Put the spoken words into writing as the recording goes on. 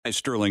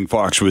Sterling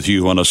Fox with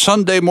you on a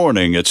Sunday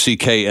morning at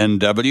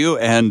CKNW,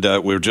 and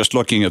we're just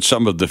looking at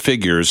some of the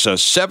figures.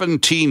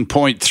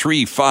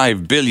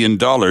 $17.35 billion.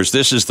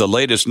 This is the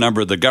latest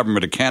number the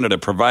Government of Canada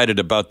provided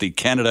about the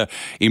Canada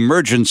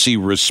Emergency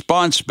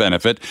Response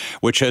Benefit,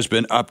 which has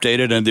been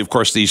updated, and of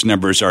course these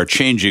numbers are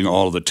changing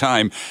all the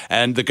time.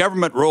 And the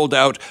government rolled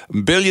out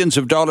billions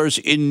of dollars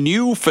in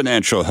new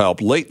financial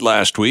help late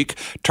last week,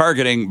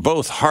 targeting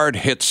both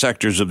hard-hit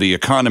sectors of the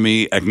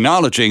economy,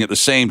 acknowledging at the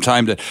same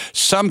time that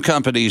some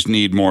companies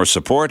need more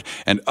support,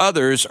 and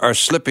others are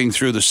slipping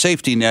through the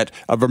safety net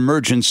of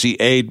emergency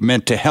aid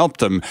meant to help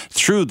them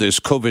through this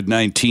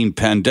COVID-19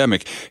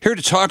 pandemic. Here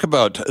to talk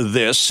about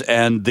this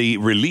and the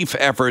relief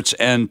efforts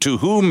and to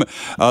whom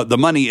the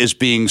money is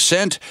being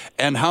sent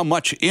and how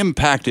much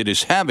impact it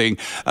is having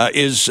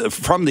is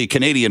from the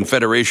Canadian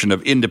Federation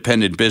of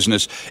Independent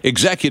Business,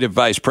 Executive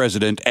Vice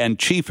President and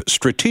Chief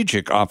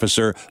Strategic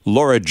Officer,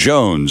 Laura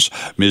Jones.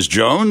 Ms.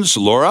 Jones,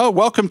 Laura,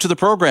 welcome to the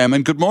program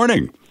and good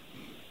morning.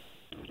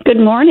 Good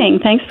morning.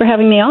 Thanks for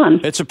having me on.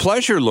 It's a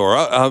pleasure,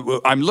 Laura.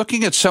 I'm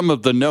looking at some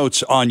of the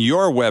notes on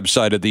your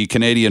website of the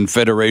Canadian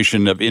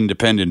Federation of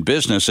Independent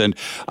Business and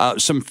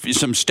some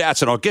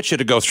stats, and I'll get you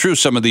to go through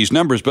some of these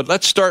numbers, but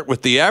let's start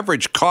with the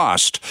average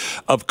cost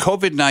of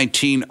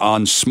COVID-19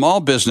 on small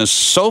business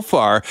so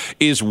far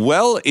is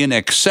well in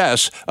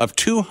excess of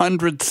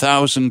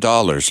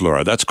 $200,000,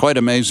 Laura. That's quite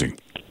amazing.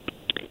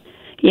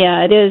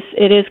 Yeah, it is.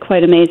 It is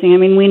quite amazing. I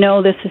mean, we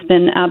know this has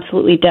been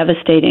absolutely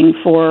devastating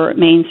for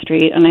Main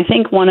Street, and I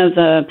think one of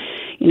the,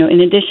 in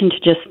addition to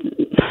just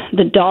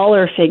the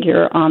dollar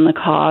figure on the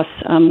costs,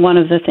 one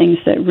of the things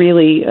that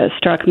really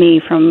struck me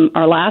from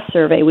our last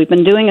survey, we've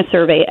been doing a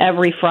survey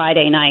every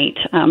Friday night,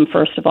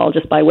 first of all,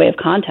 just by way of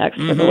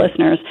context for the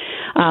listeners,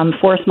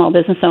 for small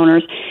business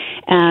owners.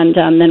 And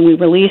then we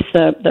release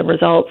the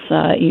results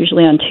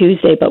usually on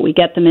Tuesday, but we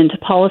get them into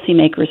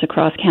policymakers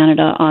across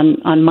Canada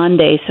on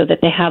Monday so that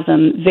they have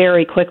them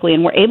very quickly.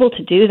 And we're able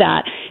to do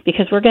that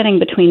because we're getting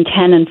between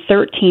 10 and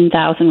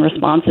 13,000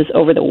 responses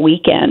over the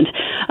weekend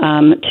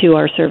to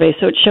our survey.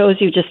 So it shows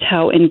you just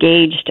how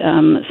engaged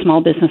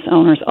small business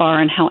owners are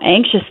and how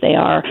anxious they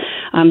are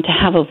to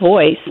have a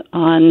voice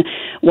on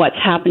what's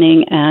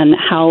happening and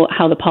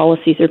how the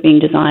policies are being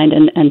designed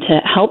and to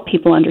help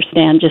people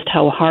understand just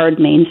how hard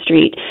Main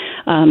Street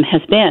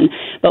has been.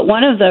 But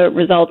one of the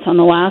results on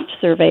the last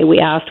survey we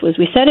asked was,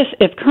 we said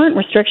if current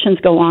restrictions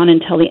go on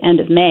until the end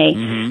of May,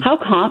 how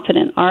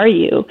confident are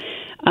you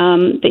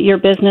that your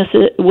business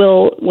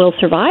will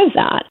survive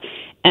that?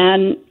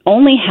 And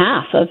only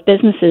half of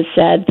businesses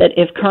said that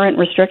if current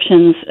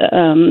restrictions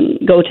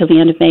go till the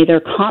end of May, they're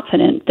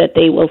confident that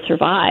they will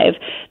survive.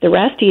 The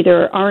rest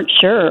either aren't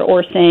sure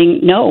or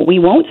saying, no, we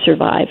won't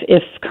survive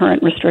if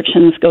current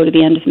restrictions go to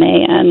the end of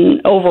May.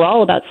 And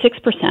overall, about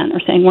 6% are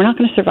saying we're not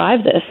going to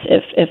survive this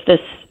if this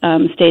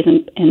stays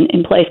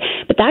in place.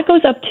 But that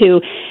goes up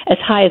to as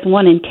high as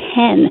 1 in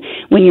 10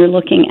 when you're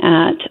looking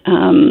at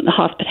the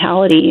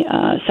hospitality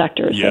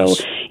sector. Yes.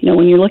 So,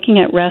 when you're looking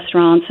at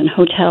restaurants and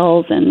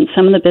hotels and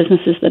some of the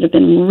businesses that have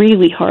been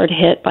really hard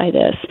hit by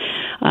this,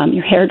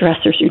 your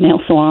hairdressers, your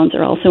nail salons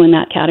are also in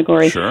that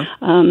category. Sure.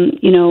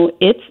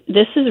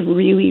 This is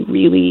really,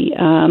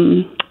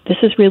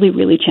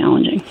 really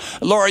challenging.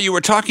 Laura, you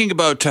were talking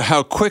about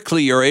how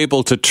quickly you're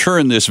able to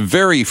turn this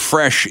very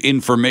fresh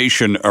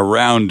information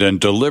around and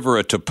deliver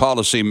it to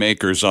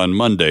policymakers on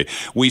Monday.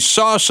 We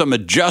saw some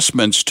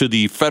adjustments to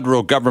the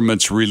federal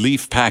government's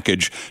relief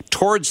package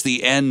towards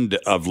the end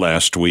of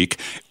last week.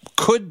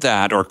 Could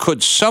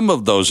some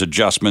of those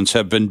adjustments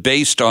have been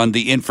based on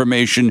the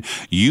information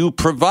you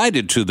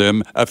provided to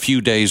them a few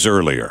days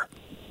earlier?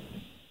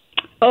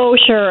 Oh,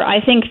 sure.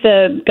 I think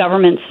the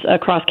governments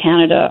across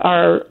Canada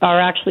are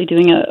actually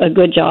doing a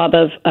good job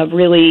of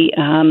really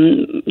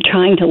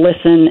trying to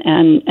listen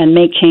and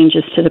make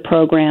changes to the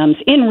programs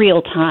in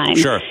real time.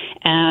 Sure.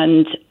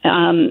 And,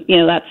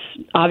 that's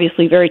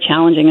obviously very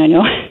challenging. I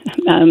know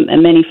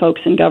and many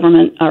folks in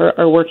government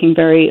are working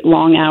very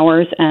long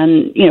hours.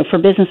 And, for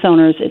business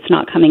owners, it's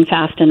not coming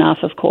fast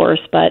enough, of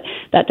course, but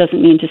that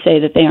doesn't mean to say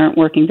that they aren't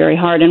working very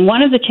hard. And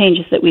one of the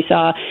changes that we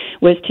saw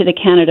was to the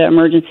Canada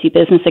Emergency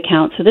Business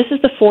Account. So this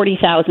is the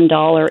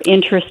 $40,000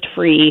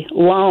 interest-free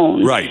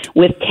loan, right,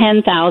 with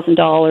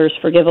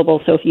 $10,000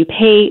 forgivable. So if you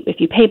pay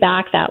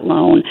back that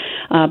loan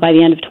by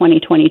the end of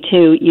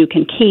 2022, you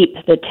can keep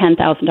the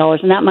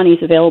 $10,000, and that money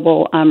is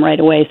available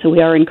right away. So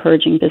we are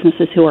encouraging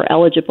businesses who are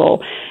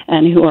eligible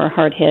and who are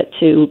hard hit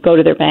to go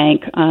to their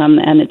bank,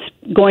 and it's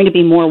going to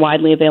be more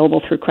widely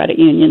available through credit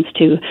unions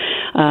too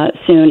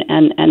soon,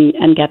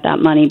 and get that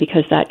money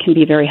because that can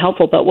be very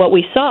helpful. But what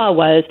we saw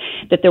was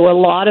that there a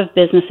lot of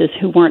businesses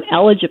who weren't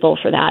eligible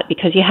for that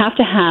because you have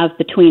to have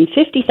between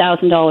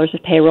 $50,000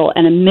 of payroll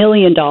and $1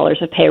 million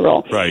of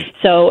payroll. Right.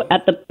 So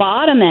at the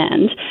bottom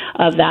end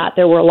of that,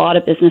 there were a lot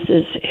of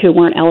businesses who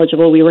weren't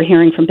eligible. We were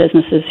hearing from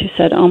businesses who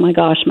said, "Oh my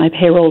gosh, my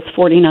payroll is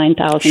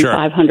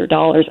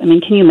 $49,500. I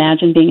mean, can you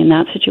imagine being in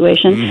that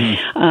situation?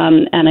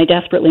 And I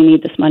desperately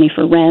need this money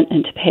for rent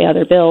and to pay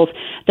other bills."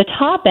 The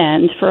top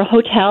end for a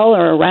hotel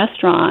or a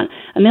restaurant,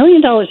 $1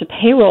 million of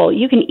payroll,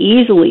 you can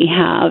easily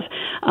have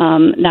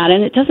that,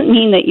 and it doesn't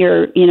mean that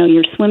you're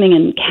swimming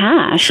in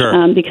cash,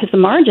 because the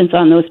margins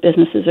on those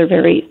businesses are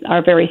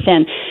very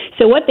thin.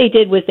 So what they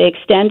did was they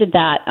extended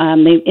that.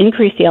 They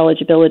increased the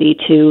eligibility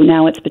to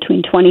now it's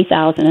between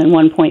 $20,000 and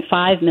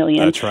 $1.5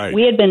 million. That's right.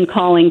 We had been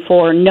calling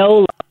for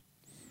no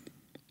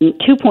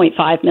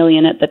 $2.5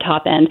 million at the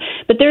top end.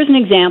 But there's an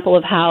example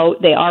of how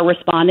they are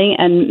responding,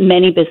 and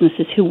many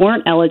businesses who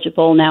weren't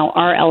eligible now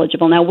are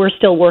eligible. Now, we're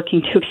still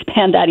working to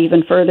expand that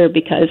even further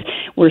because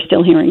we're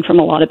still hearing from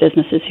a lot of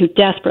businesses who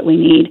desperately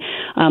need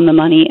the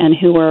money and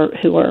who are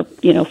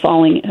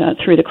falling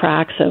through the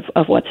cracks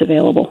of what's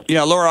available.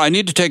 Yeah, Laura, I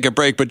need to take a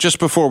break, but just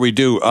before we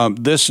do,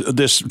 this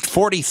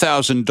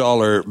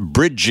 $40,000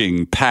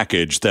 bridging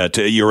package that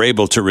you're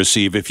able to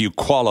receive if you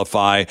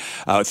qualify,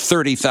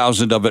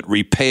 $30,000 of it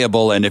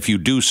repayable, and if you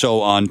do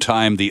so on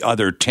time, the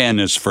other 10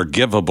 is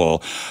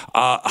forgivable.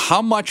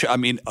 How much? I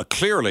mean,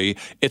 clearly,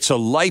 it's a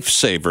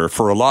lifesaver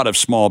for a lot of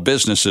small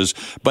businesses,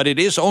 but it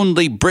is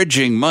only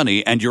bridging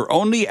money, and you're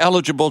only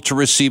eligible to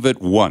receive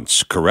it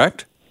once,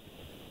 correct?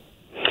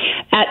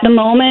 At the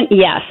moment,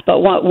 yes, but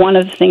one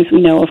of the things we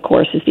know, of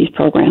course, is these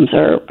programs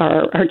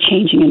are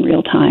changing in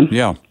real time.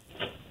 Yeah.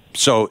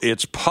 So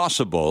it's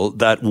possible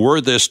that were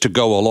this to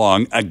go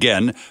along,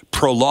 again,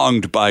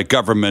 prolonged by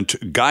government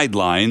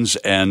guidelines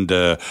and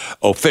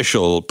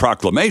official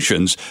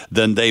proclamations,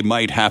 then they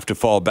might have to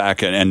fall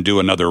back and do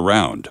another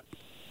round.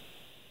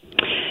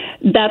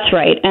 That's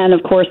right. And,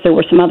 of course, there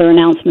were some other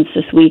announcements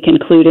this week,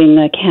 including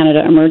the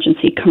Canada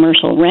Emergency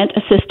Commercial Rent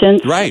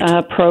Assistance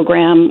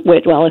program.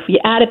 Which, well, if you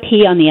add a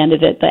P on the end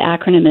of it, the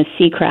acronym is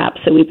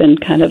CCRAP, so we've been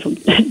kind of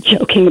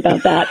joking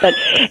about that. But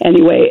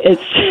anyway,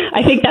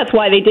 I think that's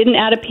why they didn't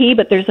add a P,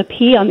 but there's a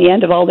P on the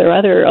end of all their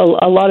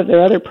a lot of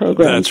their other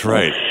programs. That's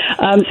right.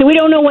 So we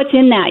don't know what's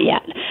in that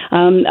yet.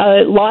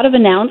 A lot of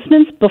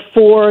announcements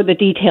before the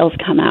details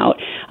come out.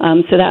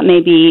 So that may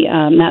be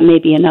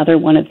another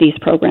one of these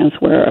programs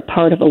where a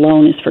part of a loan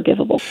is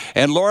forgivable.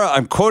 And Laura,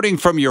 I'm quoting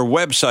from your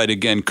website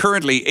again.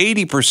 Currently,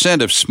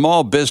 80% of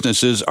small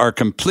businesses are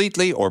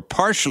completely or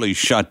partially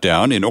shut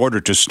down in order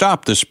to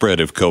stop the spread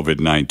of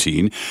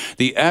COVID-19.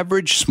 The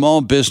average small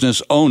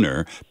business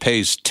owner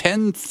pays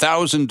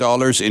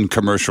 $10,000 in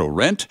commercial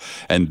rent,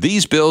 and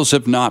these bills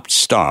have not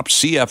stopped.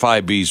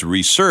 CFIB's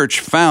research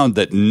found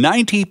that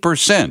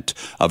 90%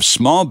 of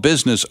small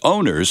business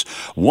owners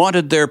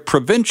wanted their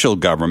provincial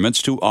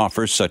governments to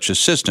offer such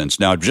assistance.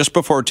 Now, just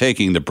before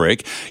taking the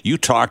break, you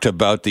talked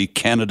about the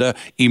Canada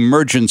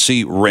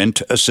Emergency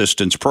Rent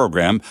Assistance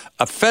Program,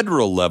 a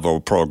federal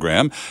level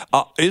program.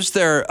 Is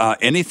there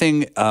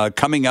anything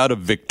coming out of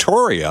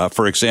Victoria,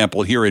 for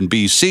example, here in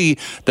BC,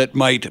 that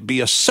might be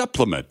a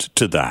supplement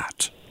to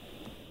that?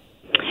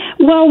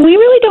 Well, we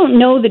really don't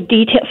know the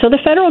details. So the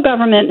federal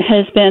government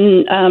has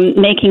been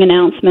making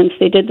announcements.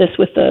 They did this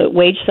with the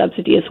wage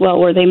subsidy as well,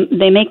 where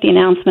they make the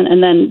announcement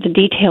and then the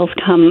details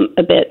come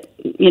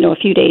a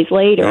few days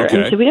later.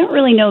 Okay. And so we don't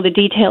really know the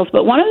details.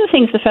 But one of the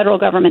things the federal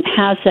government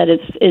has said is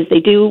they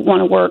do want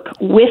to work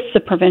with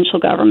the provincial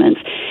governments.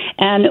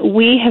 And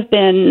we have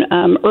been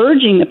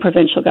urging the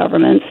provincial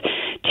governments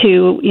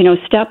to,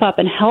 step up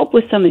and help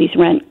with some of these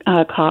rent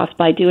costs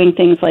by doing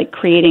things like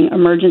creating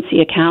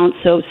emergency accounts.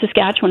 So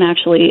Saskatchewan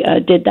actually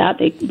did that.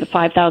 The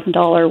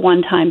 $5,000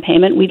 one-time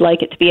payment. We'd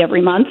like it to be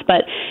every month,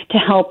 but to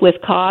help with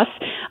costs,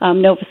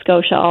 Nova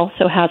Scotia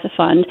also has a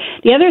fund.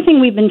 The other thing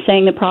we've been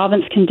saying the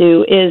province can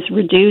do is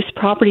reduce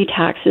property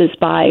taxes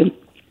by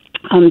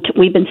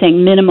we've been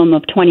saying minimum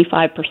of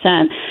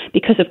 25%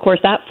 because, of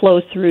course, that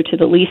flows through to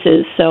the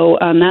leases. So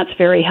that's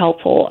very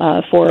helpful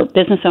for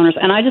business owners.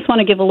 And I just want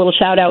to give a little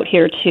shout out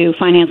here to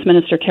Finance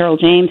Minister Carol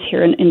James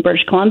here in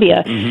British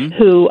Columbia,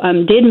 who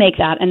did make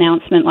that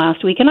announcement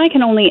last week. And I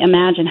can only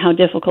imagine how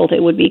difficult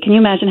it would be. Can you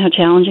imagine how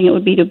challenging it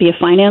would be to be a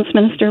finance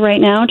minister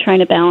right now, trying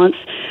to balance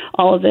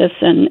all of this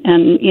and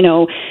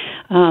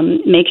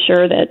make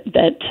sure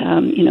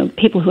that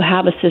people who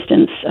have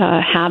assistance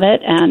have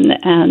it,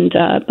 and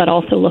but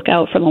also look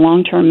out for the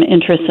long-term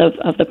interests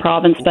of the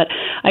province. But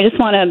I just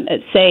want to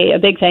say a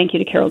big thank you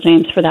to Carol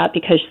James for that,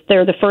 because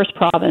they're the first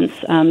province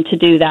to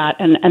do that,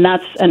 and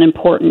that's an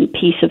important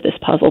piece of this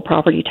puzzle.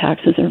 Property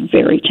taxes are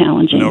very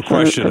challenging. No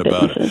question for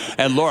about businesses. it.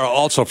 And Laura,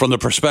 also from the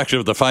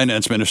perspective of the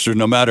finance minister,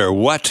 no matter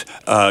what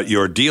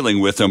you're dealing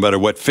with, no matter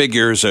what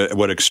figures,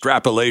 what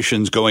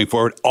extrapolations going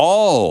forward,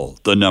 all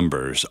the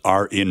numbers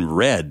are in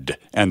red,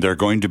 and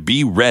they're going to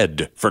be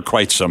red for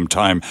quite some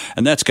time.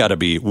 And that's got to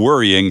be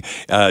worrying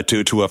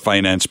to a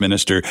finance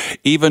minister,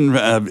 even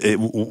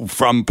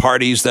from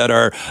parties that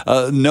are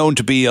known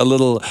to be a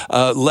little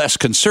less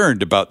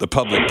concerned about the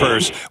public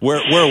purse.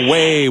 We're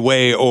way,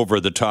 way over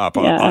the top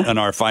on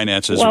our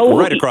finances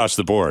right across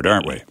the board,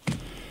 aren't we?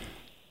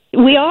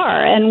 We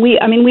are, and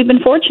we've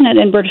been fortunate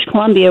in British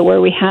Columbia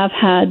where we have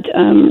had,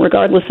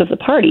 regardless of the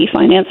party,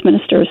 finance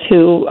ministers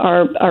who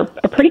are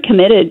pretty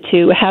committed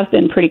have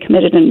been pretty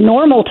committed in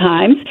normal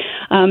times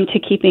to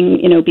keeping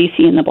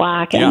BC in the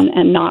black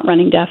and not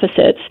running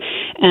deficits,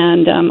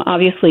 and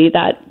obviously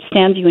that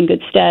stands you in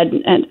good stead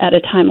at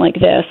a time like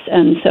this.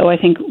 And so I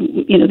think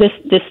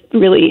this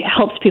really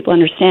helps people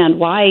understand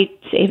why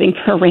saving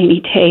for a rainy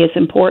day is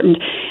important,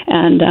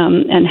 and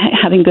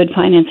having good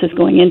finances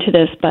going into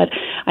this. But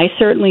I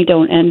certainly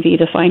don't envy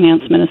the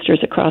finance ministers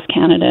across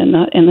Canada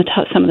and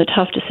some of the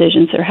tough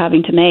decisions they're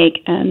having to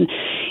make and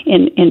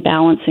in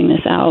balancing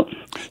this out.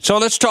 So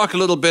let's talk a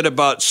little bit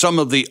about some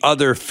of the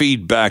other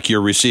feedback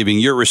you're receiving.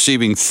 You're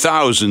receiving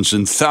thousands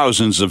and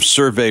thousands of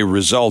survey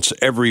results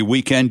every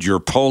weekend. You're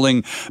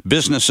polling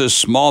businesses,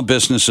 small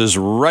businesses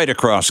right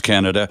across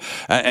Canada.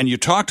 And you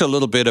talked a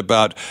little bit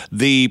about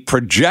the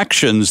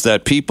projections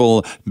that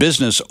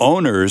business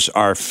owners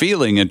are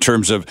feeling in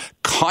terms of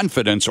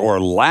confidence or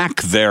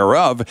lack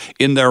thereof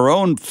in their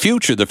own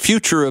future, the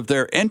future of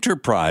their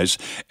enterprise.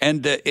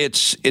 And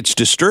it's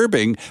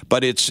disturbing,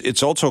 but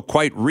it's also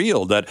quite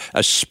real that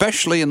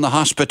especially in the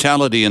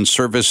hospitality and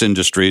service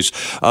industries,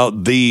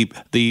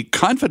 the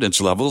confidence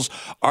levels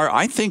are,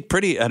 I think,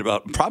 pretty at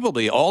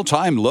probably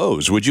all-time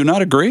lows. Would you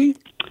not agree?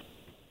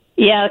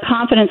 Yeah,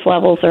 confidence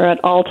levels are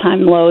at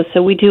all-time lows.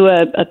 So we do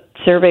a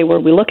survey where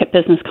we look at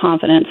business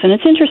confidence. And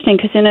it's interesting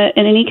because in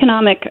an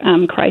economic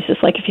crisis,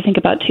 like if you think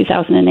about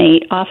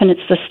 2008, often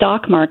it's the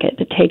stock market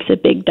that takes a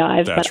big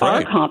dive. That's but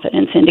right. Our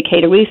confidence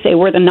indicator, we say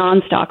we're the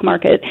non-stock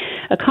market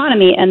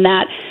economy, and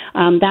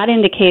that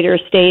indicator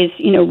stays,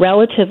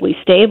 relatively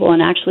stable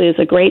and actually is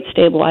a great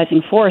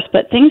stabilizing force.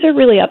 But things are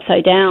really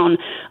upside down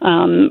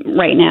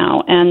right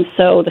now. And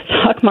so the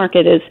stock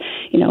market is,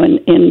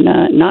 in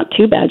not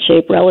too bad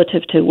shape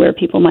relative to where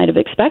people might have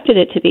expected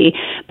it to be.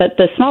 But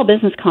the small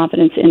business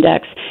confidence index,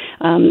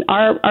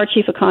 our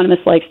chief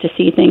economist likes to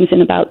see things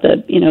in about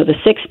the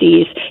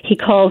 60s. He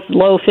calls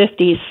low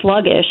 50s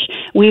sluggish.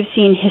 We've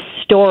seen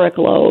historic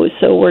lows,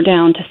 so we're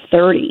down to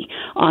 30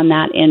 on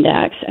that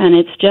index. And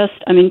it's just,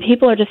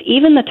 people are just,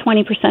 even the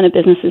 20% of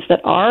businesses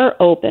that are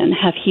open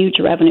have huge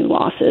revenue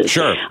losses.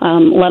 Sure.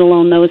 Let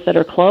alone those that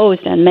are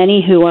closed, and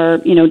many who are,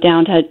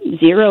 down to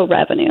zero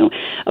revenue.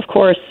 Of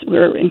course,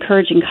 we're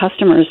encouraging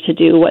customers to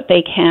do what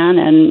they can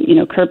and,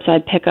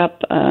 curbside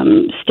pickup,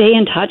 stay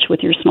in touch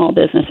with your small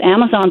business.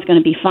 Amazon's going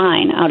to be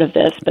fine out of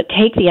this, but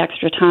take the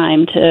extra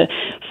time to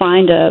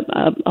find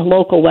a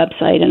local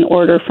website and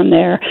order from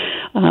there.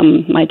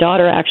 My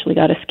daughter actually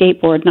got a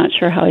skateboard. Not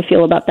sure how I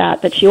feel about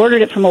that, but she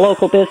ordered it from a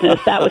local business.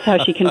 That was how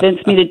she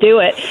convinced me to do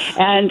it.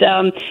 And,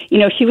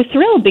 she was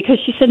thrilled because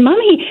she said,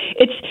 "Mommy,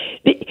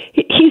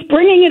 he's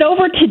bringing it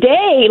over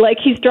today. Like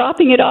he's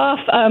dropping it off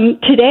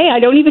today. I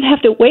don't even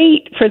have to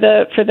wait for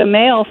the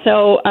mail."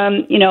 So,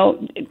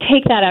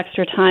 take that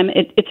extra time.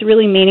 It's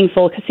really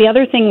meaningful because the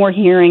other thing we're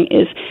hearing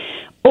is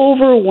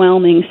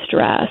overwhelming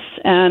stress.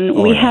 And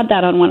we had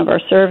that on one of our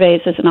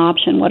surveys as an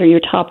option. What are your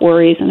top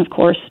worries? And of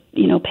course,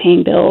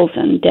 paying bills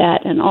and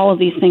debt and all of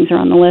these things are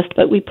on the list.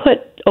 But we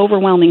put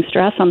overwhelming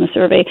stress on the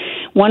survey.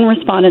 One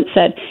respondent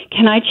said,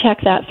 "Can I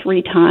check that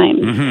 3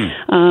 times?"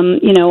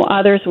 Mm-hmm.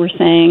 Others were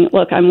saying,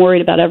 "Look, I'm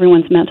worried about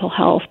everyone's mental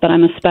health, but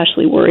I'm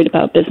especially worried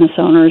about business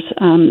owners'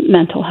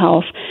 mental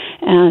health."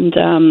 And,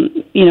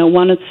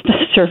 one of the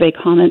survey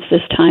comments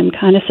this time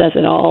kind of says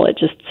it all. It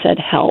just said,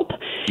 "Help."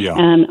 Yeah.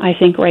 And I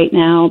think right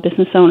now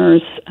business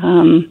owners,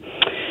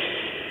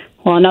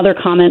 another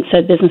comment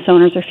said business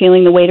owners are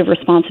feeling the weight of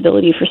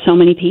responsibility for so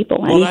many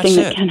people. Anything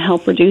that can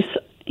help reduce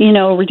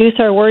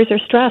our worries or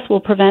stress will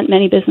prevent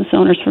many business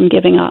owners from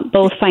giving up.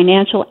 Both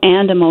financial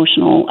and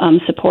emotional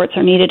supports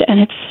are needed. And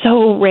it's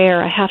so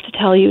rare, I have to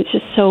tell you, it's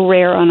just so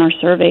rare on our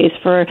surveys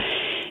for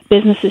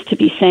businesses to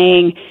be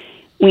saying,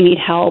 we need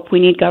help, we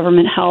need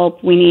government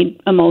help, we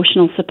need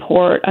emotional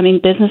support.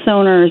 Business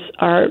owners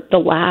are the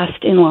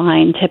last in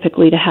line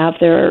typically to have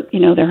their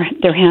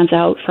hands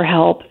out for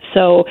help.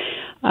 So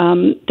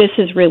this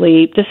has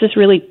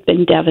really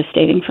been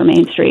devastating for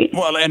Main Street.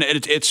 Well, and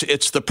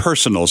it's the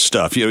personal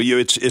stuff.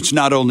 It's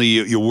not only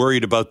you're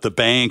worried about the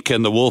bank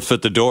and the wolf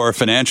at the door,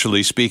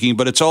 financially speaking,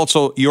 but it's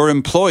also your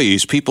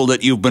employees, people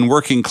that you've been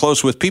working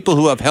close with, people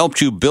who have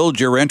helped you build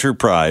your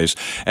enterprise,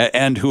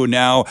 and who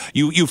now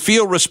you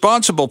feel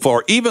responsible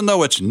for, even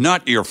though it's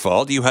not your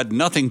fault. You had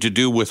nothing to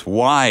do with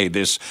why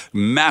this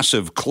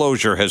massive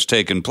closure has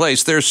taken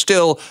place. They're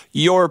still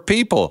your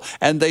people,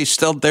 and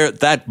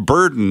that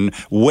burden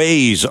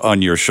weighs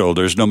on your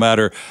shoulders, no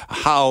matter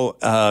how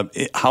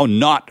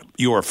not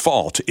your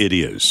fault it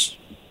is.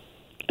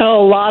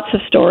 Oh, lots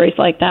of stories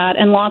like that,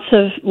 and lots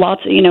of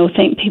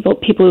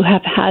people who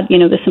have had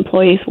this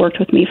employee's worked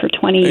with me for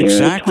 20 years,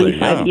 exactly,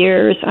 25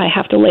 years. I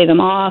have to lay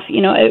them off.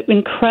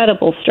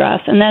 Incredible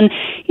stress, and then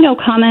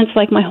comments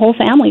like my whole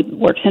family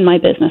works in my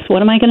business.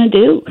 What am I going to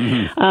do?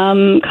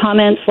 Mm-hmm.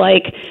 Comments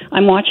like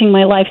I'm watching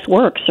my life's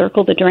work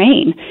circle the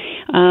drain.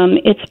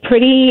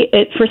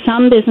 It's for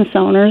some business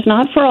owners,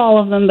 not for all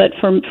of them, but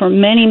for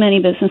many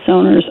business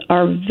owners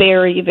are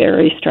very,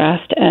 very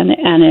stressed, and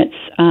it's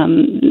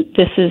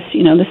this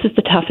is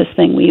the toughest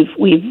thing we've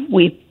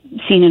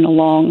seen in a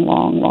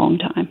long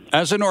time.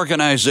 As an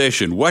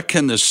organization, what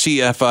can the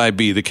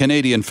CFIB, the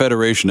Canadian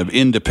Federation of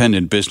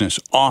Independent Business,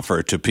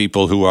 offer to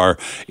people who are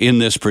in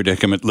this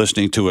predicament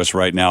listening to us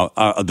right now?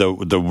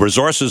 The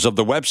resources of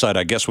the website,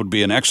 I guess, would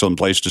be an excellent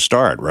place to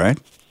start, right?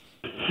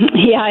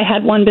 Yeah, I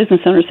had one business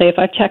owner say, if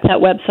I've checked that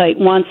website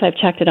once, I've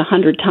checked it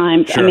 100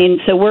 times. Sure.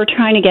 So we're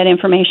trying to get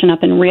information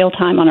up in real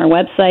time on our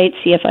website,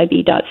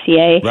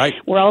 cfib.ca. Right.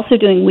 We're also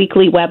doing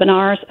weekly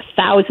webinars.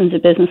 Thousands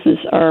of businesses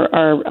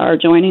are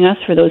joining us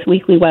for those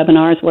weekly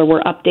webinars where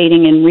we're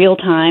updating in real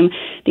time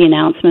the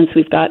announcements.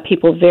 We've got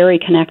people very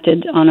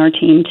connected on our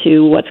team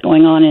to what's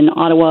going on in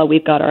Ottawa.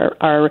 We've got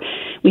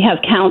we have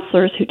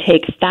counselors who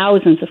take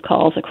thousands of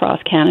calls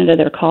across Canada.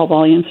 Their call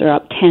volumes are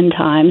up 10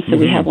 times, so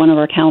we have one of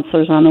our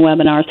counselors on the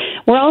webinars.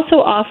 We're also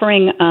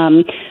offering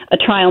a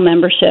trial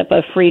membership,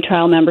 a free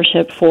trial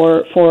membership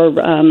for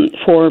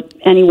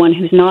anyone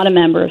who's not a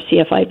member of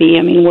CFIB.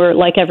 I mean, we're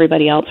like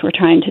everybody else. We're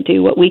trying to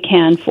do what we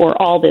can for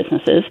all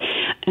businesses,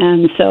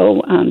 and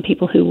so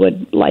people who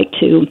would like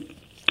to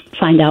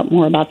find out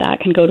more about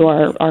that can go to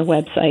our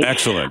website.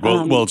 Excellent.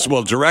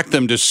 We'll direct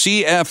them to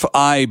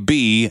cfib.ca.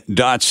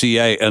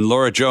 And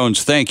Laura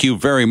Jones, thank you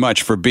very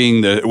much for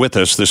being with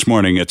us this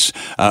morning. It's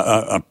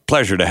a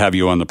pleasure to have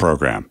you on the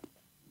program.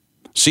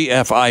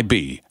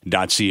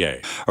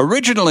 CFIB.ca.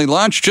 Originally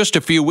launched just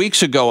a few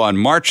weeks ago on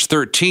March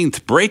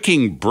 13th,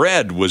 Breaking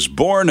Bread was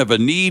born of a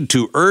need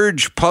to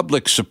urge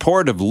public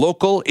support of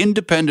local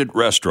independent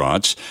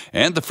restaurants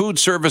and the food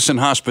service and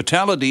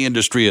hospitality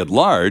industry at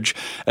large,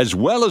 as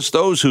well as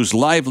those whose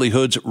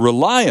livelihoods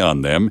rely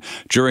on them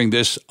during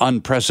this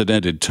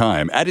unprecedented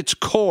time. At its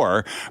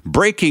core,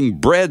 Breaking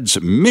Bread's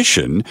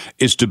mission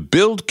is to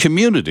build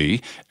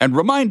community and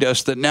remind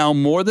us that now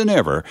more than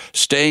ever,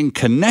 staying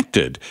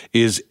connected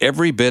is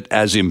every bit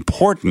as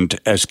important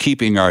as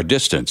keeping our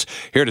distance.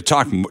 Here to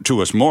talk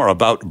to us more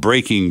about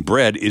Breaking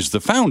Bread is the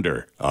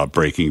founder of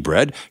Breaking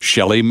Bread,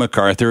 Shelley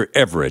MacArthur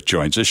Everett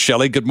joins us.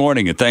 Shelley, good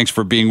morning, and thanks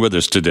for being with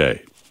us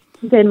today.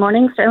 Good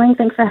morning, Sterling.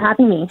 Thanks for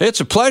having me. It's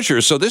a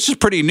pleasure. So this is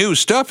pretty new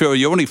stuff.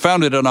 You only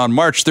founded it on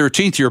March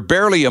 13th. You're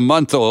barely a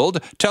month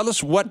old. Tell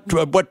us what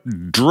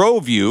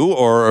drove you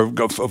or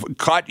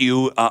caught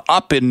you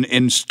up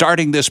in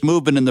starting this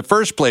movement in the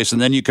first place, and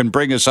then you can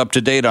bring us up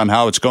to date on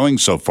how it's going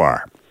so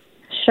far.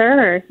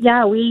 Sure.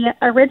 Yeah, we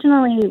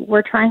originally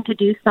were trying to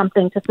do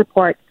something to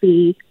support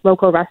the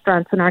local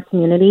restaurants in our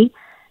community.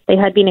 They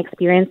had been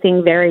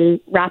experiencing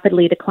very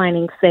rapidly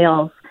declining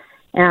sales,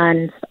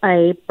 and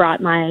I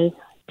brought my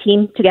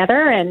team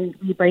together and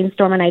we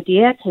brainstormed an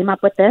idea, came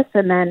up with this,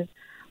 and then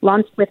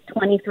launched with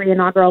 23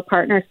 inaugural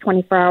partners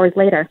 24 hours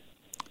later.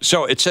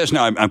 So it says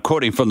now, I'm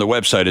quoting from the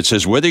website, it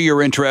says, whether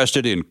you're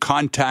interested in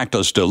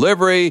contactless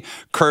delivery,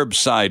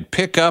 curbside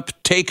pickup,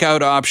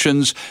 takeout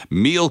options,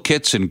 meal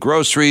kits and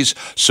groceries,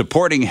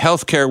 supporting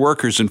healthcare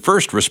workers and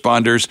first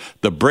responders,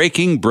 the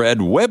Breaking Bread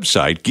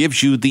website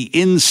gives you the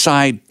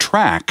inside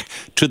track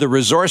to the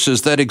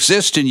resources that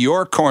exist in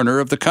your corner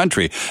of the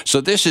country. So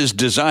this is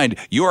designed,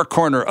 your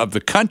corner of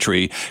the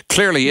country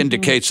clearly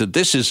indicates that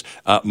this is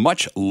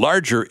much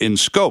larger in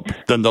scope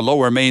than the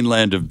lower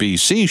mainland of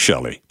BC,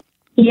 Shelley.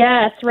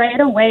 Yes, right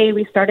away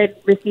we started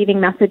receiving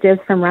messages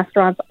from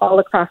restaurants all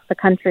across the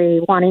country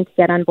wanting to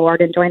get on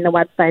board and join the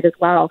website as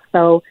well.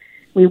 So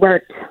we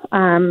worked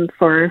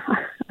for,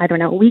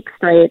 weeks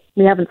straight.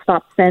 We haven't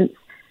stopped since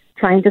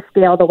trying to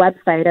scale the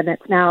website, and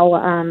it's now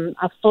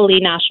a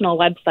fully national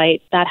website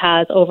that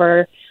has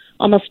over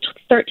almost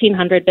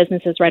 1,300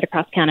 businesses right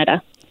across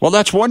Canada. Well,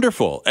 that's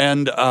wonderful.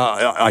 And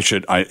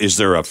is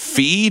there a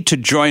fee to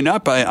join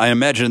up? I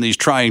imagine in these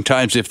trying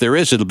times, if there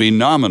is, it'll be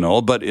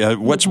nominal. But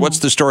what's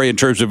the story in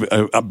terms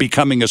of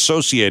becoming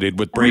associated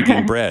with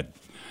Breaking Bread?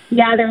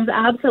 Yeah, there's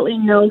absolutely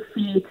no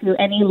fee to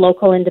any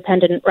local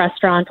independent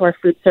restaurant or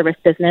food service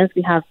business.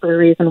 We have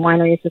breweries and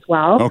wineries as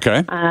well.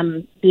 Okay.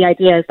 The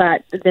idea is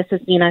that this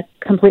has been a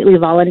completely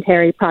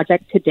voluntary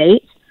project to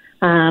date.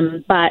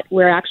 But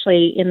we're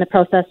actually in the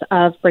process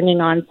of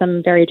bringing on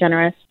some very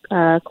generous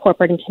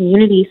corporate and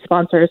community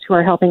sponsors who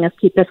are helping us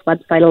keep this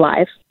website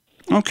alive.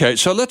 Okay,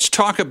 so let's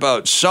talk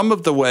about some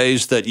of the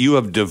ways that you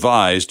have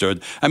devised,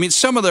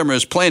 some of them are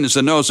as plain as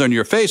the nose on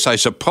your face, I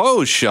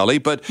suppose, Shelley,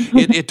 but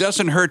it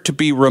doesn't hurt to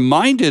be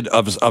reminded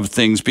of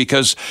things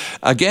because,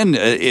 again,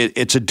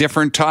 it's a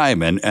different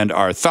time and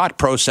our thought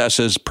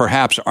processes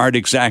perhaps aren't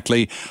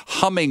exactly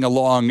humming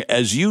along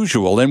as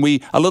usual. And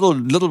a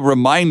little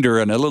reminder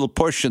and a little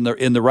push in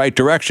the right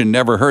direction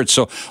never hurts.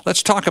 So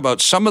let's talk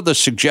about some of the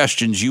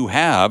suggestions you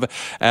have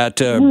at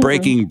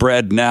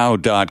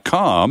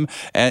breakingbreadnow.com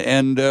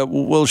and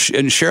we'll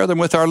share them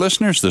with our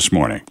listeners this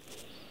morning.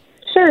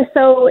 Sure.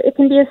 So it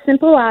can be as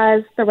simple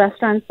as the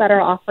restaurants that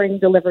are offering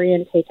delivery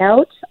and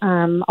takeout.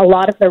 A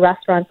lot of the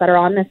restaurants that are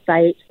on this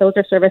site, those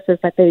are services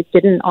that they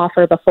didn't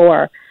offer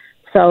before.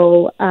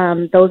 So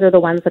those are the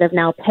ones that have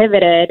now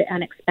pivoted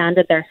and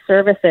expanded their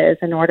services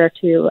in order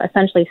to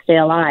essentially stay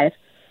alive.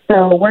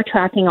 So we're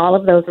tracking all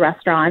of those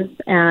restaurants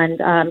and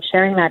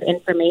sharing that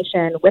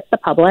information with the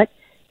public,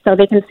 so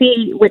they can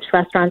see which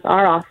restaurants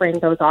are offering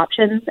those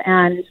options.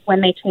 And when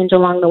they change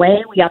along the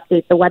way, we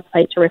update the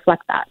website to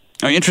reflect that.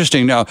 Oh,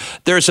 interesting. Now,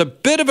 there's a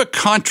bit of a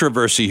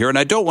controversy here, and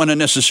I don't want to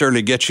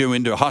necessarily get you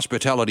into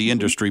hospitality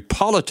industry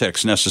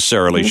politics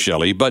necessarily,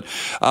 Shelley, but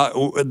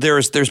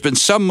there's been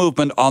some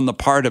movement on the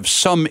part of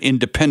some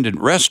independent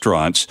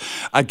restaurants,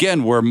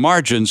 again, where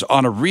margins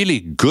on a really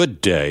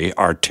good day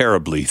are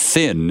terribly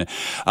thin,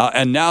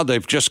 and now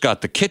they've just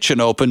got the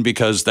kitchen open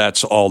because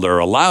that's all they're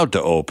allowed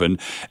to open,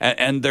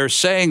 and they're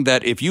saying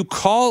that if you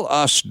call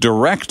us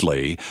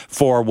directly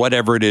for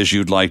whatever it is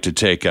you'd like to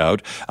take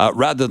out,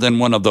 rather than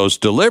one of those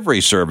delivery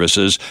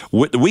services,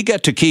 we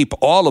get to keep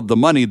all of the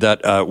money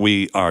that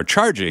we are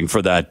charging for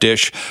that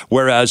dish,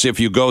 whereas if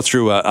you go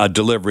through a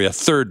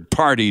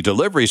third-party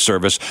delivery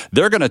service,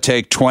 they're going to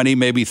take 20,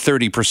 maybe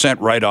 30%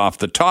 right off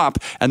the top,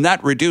 and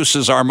that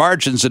reduces our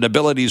margins and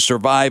ability to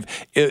survive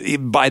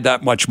by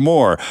that much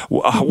more.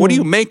 What do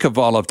you make of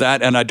all of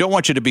that? And I don't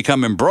want you to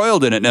become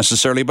embroiled in it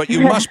necessarily, but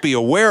you must be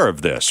aware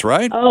of this,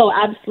 right? Oh,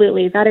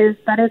 absolutely. That is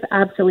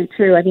absolutely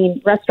true. I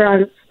mean,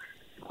 restaurants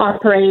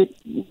operate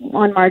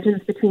on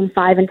margins between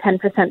 5 and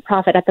 10%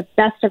 profit at the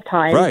best of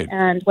times. Right.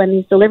 And when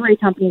these delivery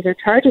companies are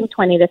charging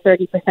 20 to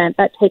 30%,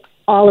 that takes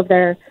all of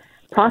their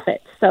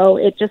profits. So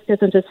it just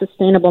isn't a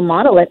sustainable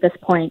model at this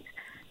point.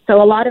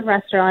 So a lot of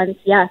restaurants,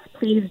 yes,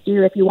 please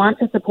do. If you want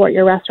to support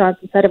your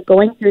restaurants, instead of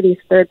going through these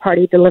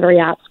third-party delivery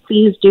apps,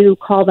 please do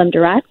call them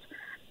direct.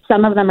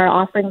 Some of them are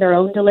offering their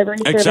own delivery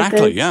services.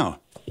 Exactly, yeah.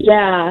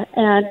 Yeah,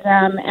 and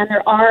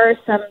there are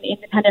some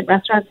independent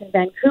restaurants in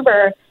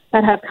Vancouver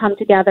that have come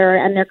together,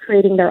 and they're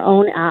creating their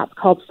own app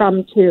called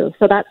From To.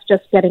 So that's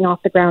just getting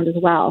off the ground as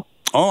well.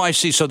 Oh, I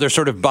see. So they're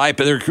sort of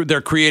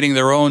they're creating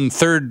their own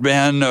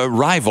third-man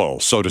rival,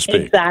 so to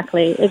speak.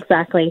 Exactly.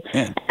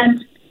 Yeah.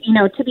 And,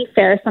 to be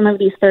fair, some of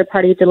these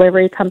third-party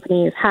delivery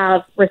companies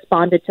have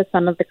responded to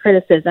some of the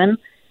criticism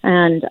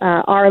and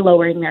are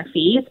lowering their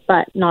fees,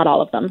 but not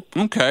all of them.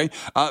 Okay.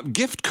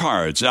 Gift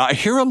cards. I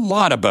hear a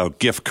lot about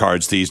gift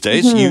cards these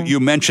days. You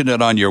mentioned it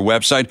on your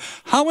website.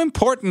 How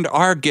important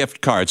are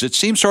gift cards? It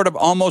seems sort of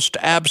almost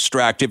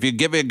abstract if you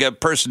give a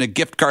person a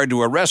gift card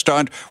to a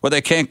restaurant where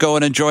they can't go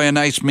and enjoy a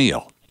nice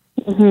meal.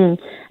 I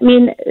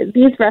mean,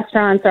 these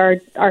restaurants are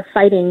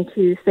fighting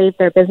to save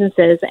their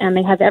businesses, and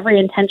they have every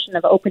intention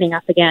of opening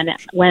up again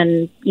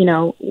when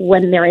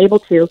they're able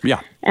to.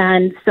 Yeah.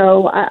 And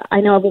so I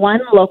know of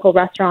one local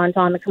restaurant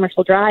on the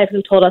Commercial Drive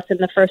who told us in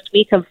the first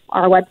week of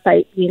our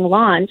website being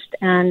launched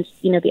and,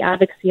 the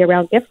advocacy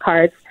around gift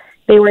cards,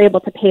 they were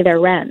able to pay their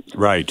rent.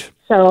 Right.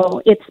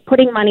 So it's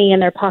putting money in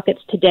their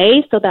pockets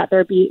today so that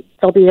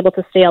they'll be able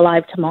to stay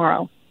alive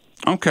tomorrow.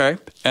 Okay,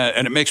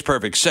 and it makes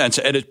perfect sense.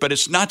 But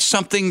it's not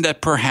something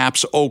that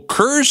perhaps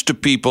occurs to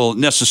people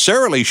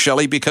necessarily,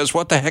 Shelley, because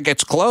what the heck,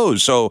 it's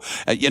closed. So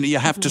you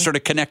have to sort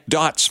of connect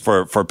dots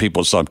for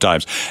people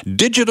sometimes.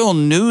 Digital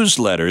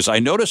newsletters. I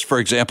noticed, for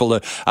example,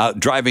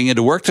 driving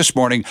into work this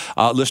morning,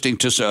 listening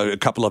to a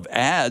couple of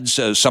ads,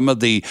 some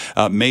of the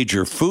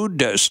major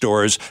food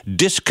stores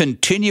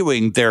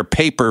discontinuing their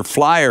paper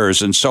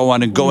flyers and so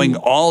on and going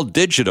all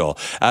digital.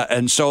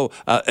 And so,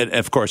 and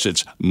of course,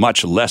 it's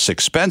much less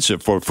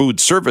expensive for food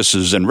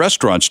services and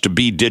restaurants to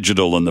be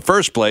digital in the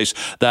first place.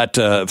 That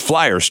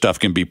flyer stuff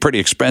can be pretty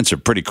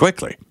expensive pretty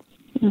quickly.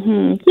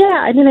 Yeah,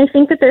 I mean, I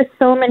think that there's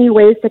so many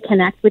ways to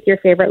connect with your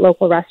favorite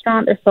local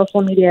restaurant. There's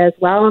social media as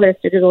well. There's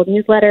digital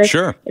newsletters.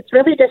 Sure. It's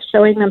really just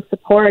showing them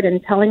support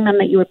and telling them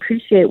that you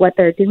appreciate what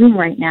they're doing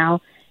right now,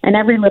 and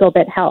every little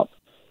bit helps.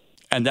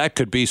 And that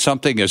could be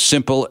something as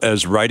simple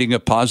as writing a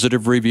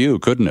positive review,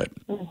 couldn't it?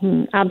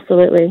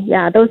 Absolutely.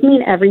 Yeah, those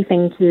mean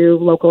everything to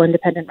local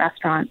independent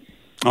restaurants.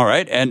 All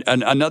right. And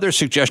another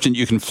suggestion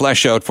you can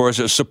flesh out for us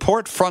is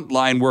support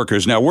frontline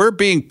workers. Now, we're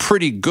being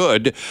pretty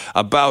good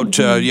about,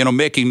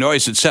 making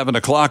noise at 7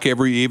 o'clock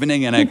every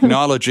evening and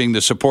acknowledging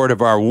the support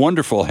of our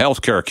wonderful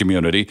healthcare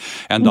community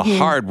and the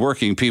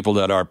hardworking people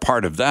that are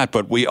part of that.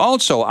 But we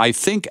also, I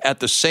think, at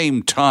the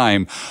same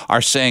time,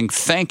 are saying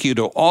thank you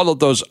to all of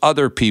those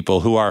other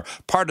people who are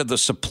part of the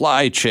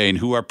supply chain,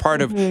 who are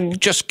part of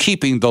just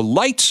keeping the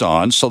lights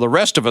on so the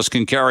rest of us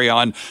can carry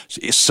on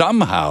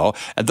somehow.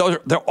 And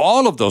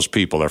all of those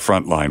people people are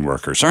frontline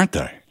workers, aren't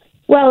they?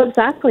 Well,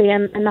 exactly,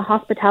 and the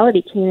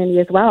hospitality community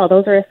as well.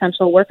 Those are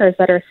essential workers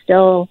that are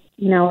still,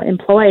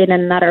 employed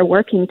and that are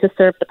working to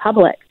serve the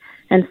public.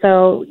 And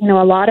so,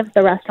 a lot of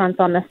the restaurants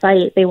on the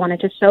site, they wanted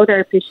to show their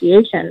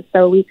appreciation.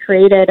 So we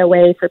created a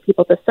way for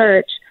people to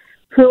search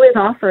who is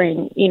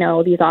offering,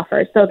 these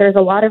offers. So there's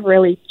a lot of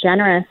really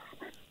generous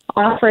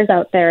offers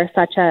out there,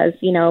 such as,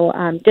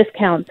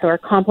 discounts or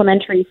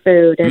complimentary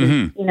food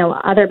and,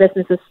 other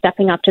businesses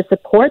stepping up to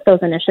support those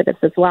initiatives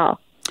as well.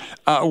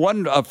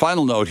 One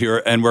final note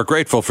here, and we're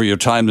grateful for your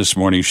time this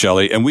morning,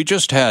 Shelley. And we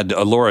just had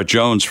Laura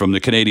Jones from the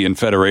Canadian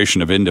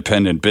Federation of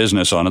Independent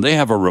Business on, and they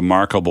have a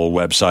remarkable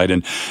website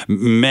and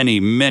many,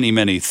 many,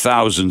 many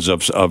thousands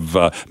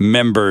of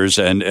members,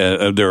 and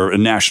they're a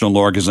national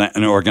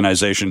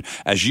organization,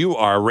 as you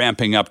are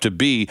ramping up to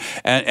be.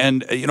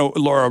 And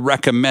Laura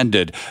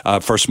recommended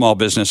for small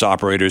business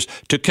operators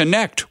to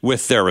connect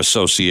with their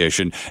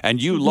association.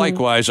 And you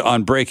likewise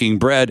on Breaking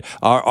Bread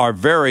are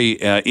very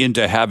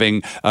into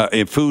having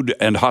food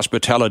and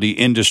hospitality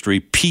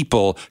industry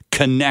people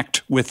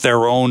connect with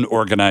their own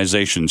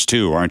organizations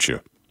too, aren't you?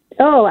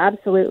 Oh,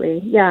 absolutely.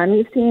 Yeah, and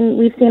we've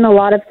seen a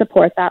lot of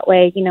support that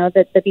way.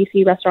 The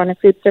BC Restaurant and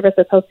Food Service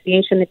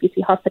Association, the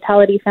BC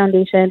Hospitality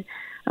Foundation.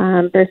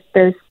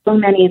 There's so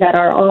many that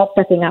are all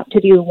stepping up to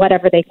do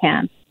whatever they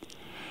can.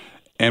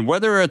 And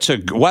while it's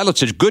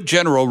a good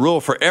general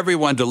rule for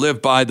everyone to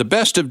live by, the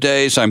best of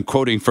days, I'm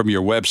quoting from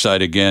your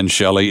website again,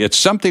 Shelley, it's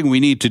something we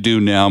need to do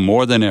now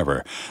more than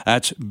ever.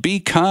 That's be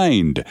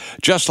kind.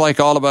 Just like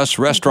all of us,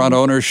 restaurant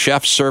owners,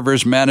 chefs,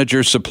 servers,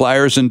 managers,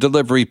 suppliers, and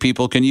delivery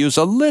people can use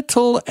a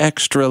little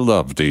extra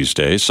love these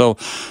days. So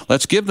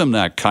let's give them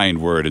that kind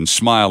word and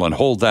smile and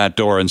hold that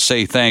door and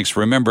say thanks.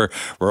 Remember,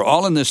 we're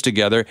all in this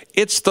together.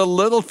 It's the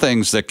little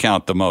things that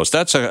count the most.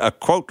 That's a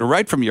quote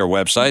right from your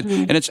website,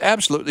 and it's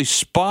absolutely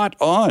spot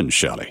on.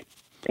 Shelley.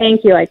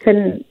 Thank you. I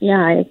couldn't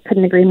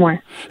agree more.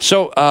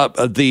 So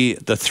the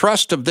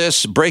thrust of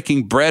this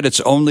Breaking Bread, it's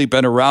only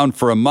been around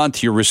for a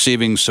month. You're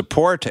receiving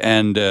support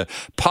and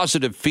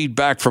positive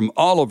feedback from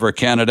all over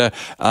Canada,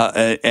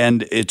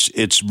 and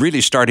it's really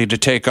starting to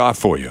take off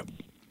for you.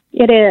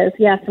 It is,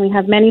 yes. And we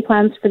have many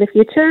plans for the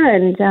future,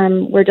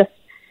 and we're just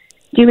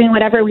doing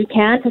whatever we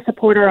can to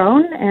support our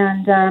own.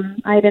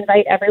 And I'd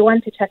invite everyone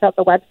to check out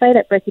the website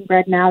at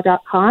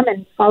breakingbreadnow.com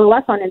and follow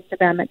us on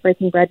Instagram at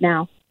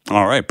breakingbreadnow.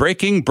 All right,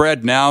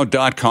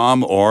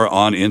 breakingbreadnow.com or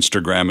on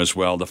Instagram as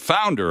well. The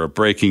founder of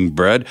Breaking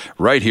Bread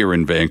right here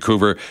in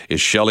Vancouver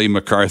is Shelley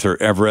MacArthur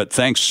Everett.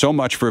 Thanks so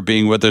much for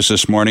being with us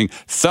this morning.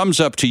 Thumbs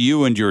up to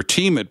you and your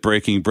team at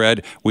Breaking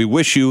Bread. We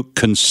wish you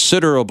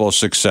considerable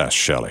success,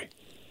 Shelley.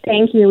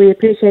 Thank you. We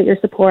appreciate your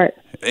support.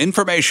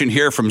 Information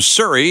here from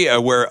Surrey,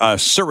 where a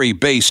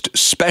Surrey-based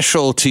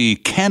specialty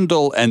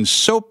candle and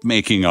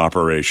soap-making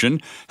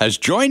operation has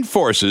joined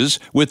forces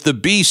with the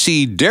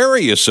BC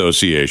Dairy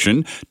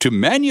Association to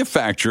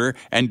manufacture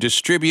and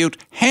distribute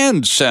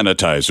hand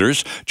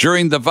sanitizers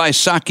during the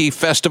Vaisakhi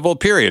festival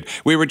period.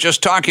 We were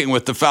just talking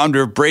with the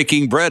founder of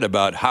Breaking Bread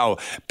about how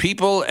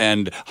people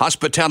and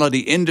hospitality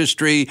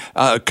industry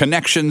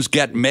connections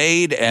get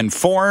made and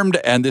formed,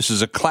 and this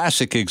is a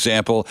classic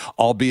example,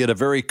 albeit a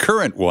very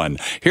current one.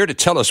 Here to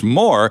tell us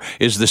more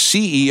is the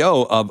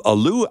CEO of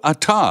Alu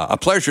Atta. A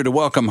pleasure to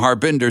welcome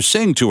Harbinder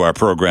Singh to our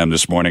program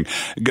this morning.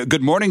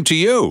 Good morning to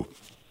you.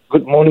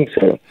 Good morning,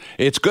 sir.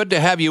 It's good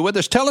to have you with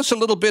us. Tell us a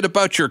little bit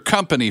about your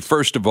company,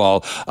 first of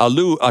all,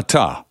 Alu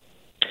Atta.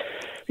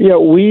 Yeah,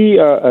 we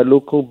are a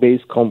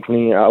local-based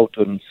company out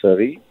in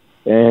Surrey,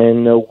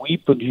 and we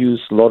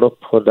produce a lot of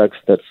products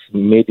that's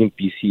made in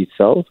BC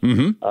itself.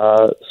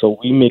 So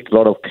we make a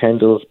lot of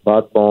candles,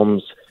 bath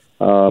bombs,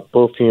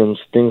 perfumes,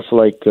 things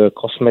like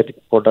cosmetic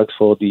products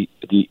for the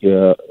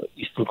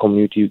Eastern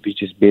community,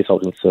 which is based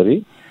out in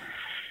Surrey.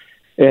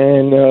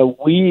 And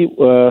we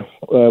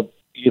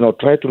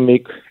try to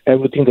make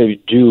everything that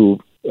we do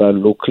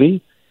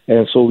locally.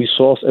 And so we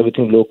source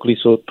everything locally,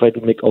 so try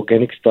to make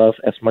organic stuff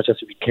as much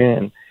as we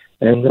can.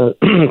 And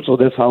so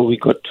that's how we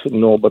got to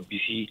know about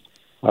BC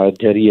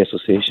Dairy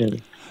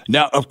Association.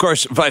 Now, of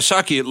course,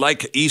 Vaisakhi,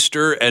 like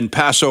Easter and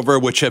Passover,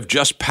 which have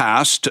just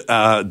passed,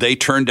 they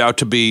turned out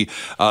to be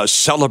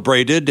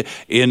celebrated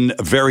in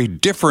very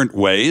different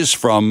ways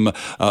from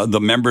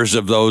the members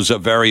of those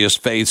various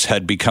faiths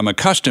had become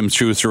accustomed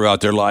to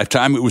throughout their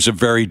lifetime. It was a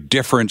very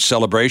different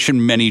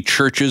celebration. Many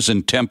churches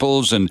and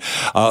temples and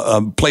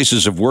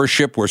places of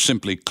worship were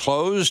simply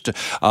closed.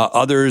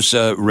 Others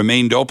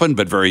remained open,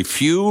 but very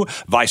few.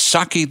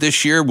 Vaisakhi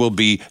this year will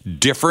be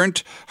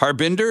different,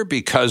 Harbinder,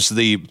 because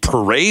the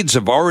parades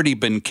have already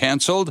been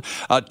canceled.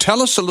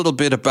 Tell us a little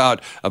bit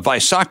about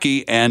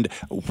Vaisakhi, and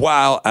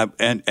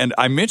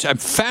I'm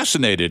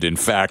fascinated, in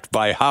fact,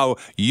 by how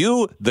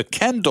you, the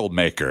candle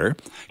maker,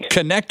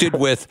 connected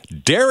with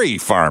dairy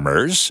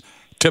farmers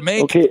to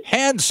make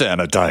hand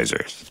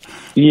sanitizers.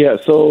 Yeah,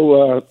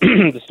 so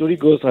the story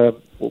goes,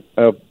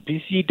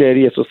 BC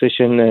Dairy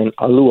Association and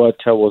Alu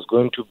Atta was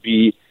going to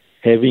be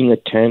having a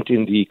tent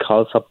in the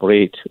Khalsa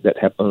parade that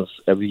happens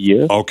every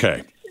year.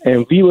 Okay.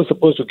 And we were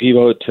supposed to give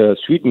out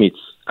sweetmeats,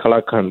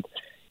 kalakand.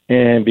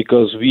 And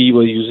because we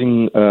were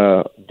using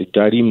the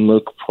dairy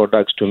milk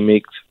products to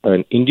make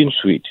an Indian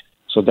sweet.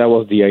 So that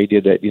was the idea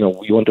that,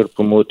 we wanted to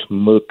promote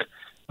milk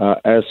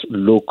as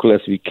local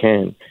as we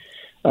can.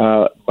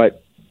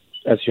 But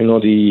as you know,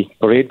 the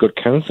parade got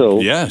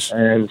canceled. Yes.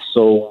 And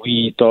so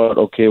we thought,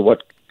 okay,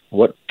 what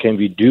can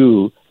we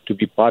do to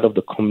be part of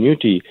the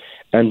community?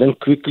 And then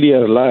quickly I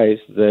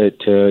realized that,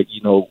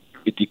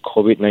 with the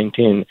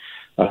COVID-19,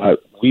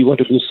 we want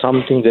to do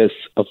something that's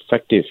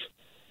effective.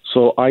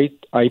 So I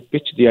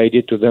pitched the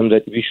idea to them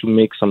that we should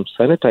make some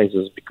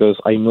sanitizers because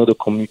I know the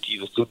community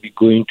will still be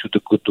going to the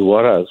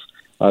Gurdwaras,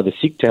 the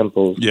Sikh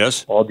temples,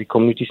 yes, or the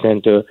community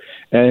center.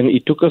 And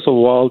it took us a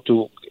while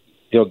to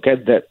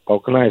get that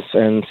organized.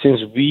 And since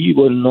we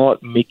were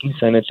not making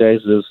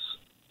sanitizers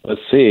per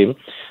se,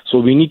 so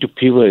we need to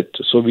pivot.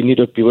 So we need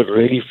to pivot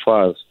really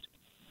fast.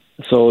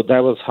 So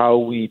that was how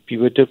we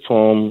pivoted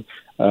from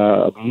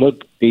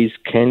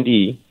milk-based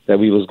candy that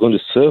we was going to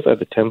serve at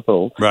the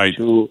temple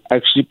to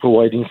actually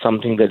providing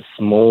something that's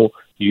more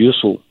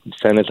useful,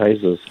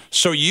 sanitizers.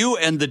 So you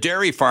and the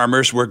dairy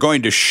farmers were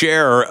going to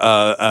share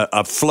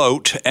a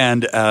float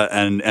and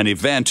an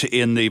event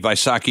in the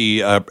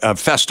Vaisakhi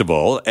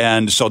festival,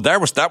 and so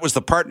that was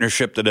the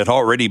partnership that had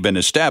already been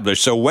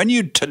established. So when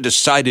you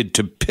decided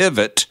to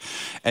pivot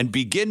and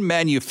begin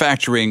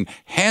manufacturing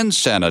hand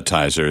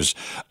sanitizers,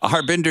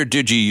 Harbinder,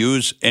 did you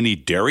use any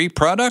dairy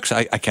products?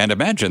 I can't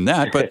imagine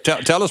that, but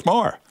tell us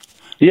more.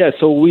 Yeah,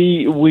 so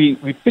we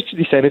pitched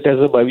the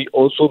sanitizer, but we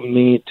also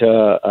made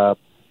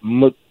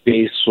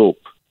milk-based soap.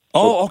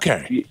 Oh,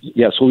 okay.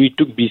 So we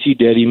took BC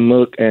dairy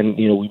milk and,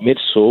 we made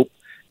soap,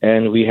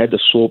 and we had the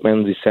soap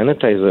and the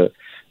sanitizer.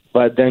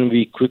 But then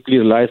we quickly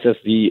realized as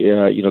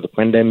the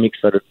pandemic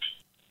started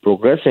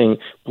progressing,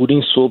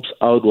 putting soaps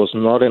out was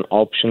not an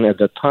option at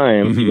that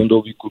time, even though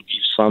we could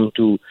give some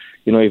to,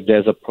 if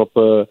there's a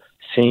proper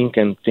sink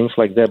and things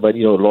like that. But,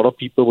 a lot of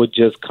people were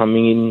just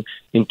coming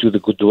into the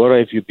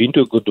Gurdwara. If you've been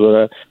to a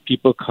Gurdwara,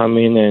 people come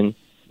in and,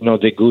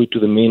 they go to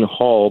the main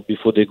hall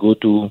before they go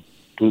to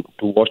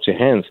wash their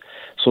hands.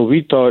 So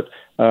we thought,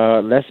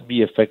 let's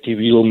be effective.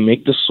 We will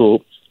make the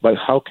soap, but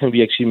how can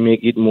we actually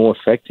make it more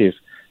effective?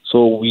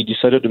 So we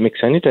decided to make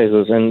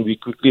sanitizers, and we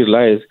quickly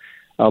realized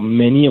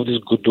many of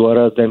these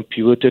Gurdwaras then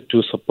pivoted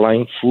to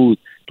supplying food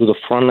to the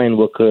frontline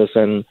workers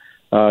and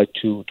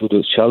to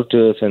the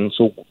shelters. And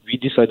so we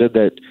decided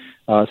that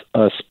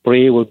a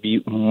spray would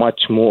be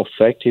much more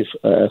effective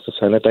as a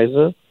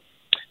sanitizer.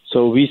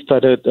 So we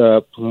started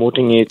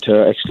promoting it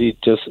actually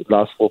just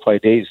last 4 or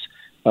 5 days.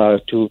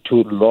 To a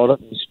lot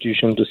of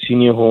institutions, to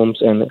senior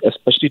homes, and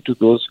especially to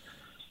those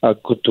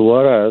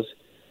Gurdwaras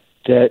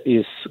that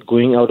is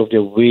going out of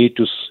their way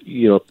to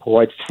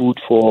provide food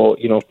for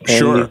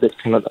families that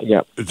cannot.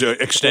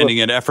 Extending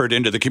an effort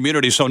into the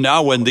community. So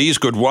now, when these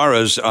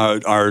Gurdwaras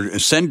are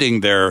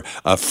sending their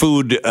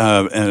food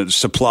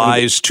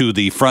supplies to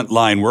the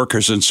frontline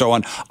workers and so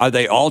on, are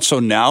they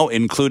also now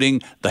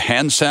including the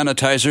hand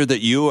sanitizer that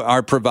you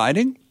are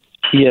providing?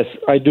 Yes,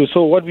 I do.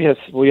 So what we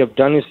have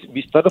done is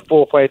we started 4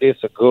 or 5 days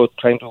ago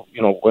trying to,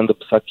 when the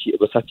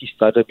Vaisakhi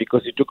started,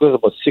 because it took us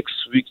about 6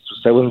 weeks to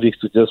 7 weeks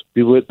to just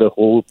pivot the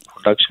whole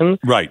production.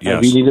 Right, yes.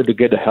 And we needed to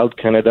get the Health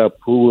Canada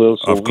approval.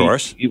 So of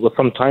course. It was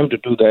some time to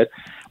do that.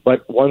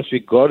 But once we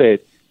got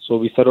it, so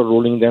we started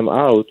rolling them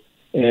out,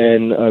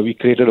 and we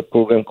created a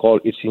program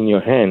called It's in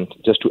Your Hand,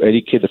 just to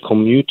educate the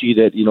community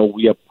that,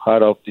 we are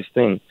part of this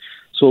thing.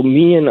 So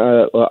me and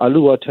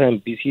Aluwata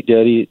and BC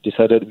Dairy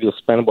decided we'll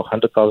spend about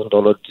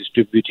 $100,000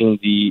 distributing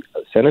the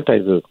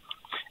sanitizer.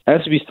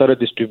 As we started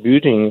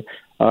distributing,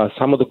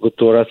 some of the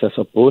Gurdwaras has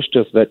approached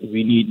us that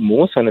we need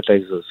more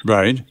sanitizers.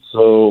 Right.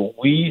 So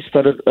we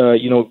started,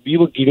 we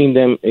were giving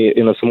them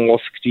a small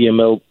 60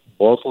 ml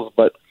bottles,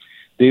 but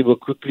they were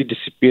quickly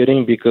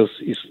disappearing because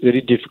it's very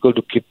difficult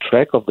to keep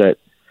track of that.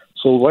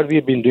 So what we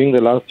have been doing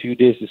the last few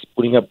days is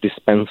putting up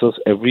dispensers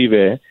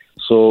everywhere.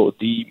 So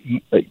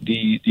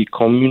the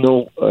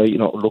communal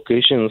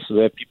locations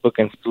where people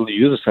can still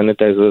use the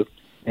sanitizers,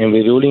 and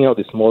we're rolling out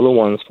the smaller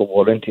ones for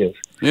volunteers.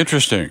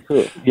 Interesting.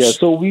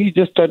 So we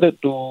just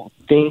started to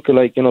think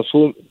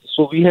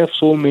so we have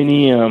so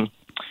many,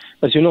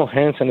 as you know,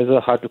 hand sanitizers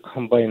are hard to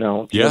come by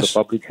now. Yes. The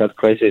public health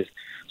crisis.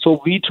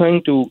 So we're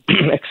trying to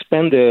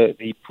expand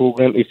the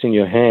program. It's in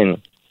your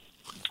hand,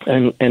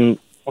 and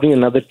putting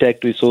another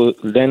tag to it, so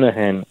lend a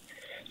hand.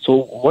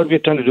 So what we're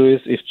trying to do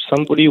is, if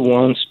somebody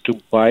wants to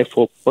buy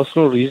for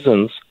personal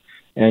reasons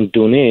and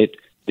donate,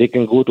 they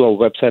can go to our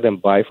website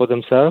and buy for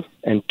themselves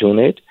and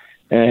donate.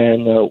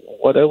 And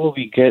whatever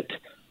we get,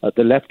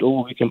 the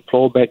leftover, we can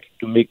plow back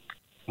to make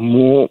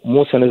more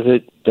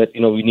sanitizer that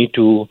we need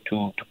to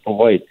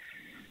provide.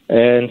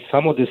 And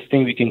some of this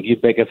thing we can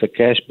give back as a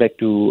cash back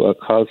to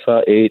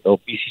Khalsa Aid or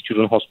BC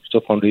Children's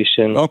Hospital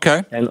Foundation.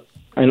 Okay.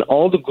 And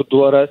all the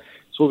Gurdwaras.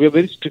 So we are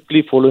very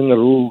strictly following a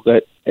rule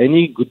that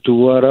any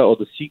Gurdwara or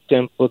the Sikh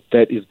temple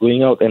that is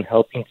going out and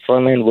helping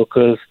frontline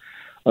workers,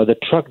 the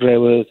truck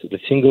drivers, the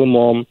single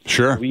mom,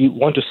 sure, we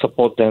want to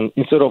support them.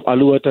 Instead of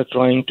Aluwata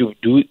trying to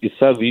do it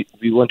itself, we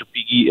want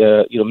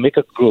to make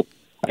a group.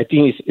 I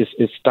think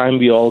it's time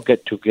we all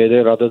get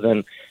together rather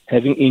than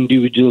having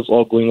individuals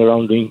all going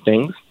around doing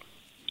things.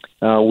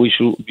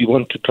 We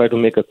want to try to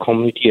make a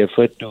community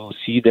effort to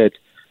see that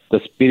the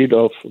spirit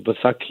of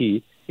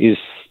Vaisakhi is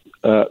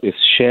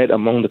shared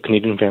among the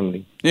Canadian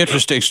family.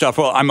 Interesting stuff.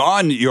 Well, I'm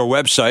on your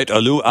website,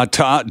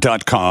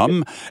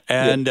 aluata.com,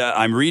 and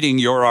I'm reading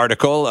your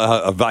article,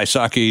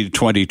 Vaisakhi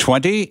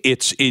 2020.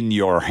 It's in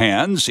your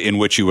hands, in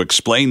which you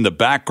explain the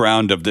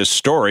background of this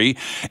story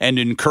and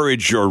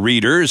encourage your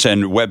readers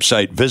and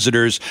website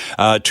visitors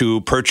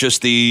to purchase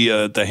the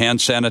hand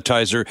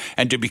sanitizer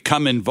and to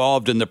become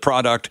involved in the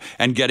product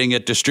and getting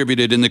it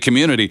distributed in the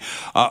community.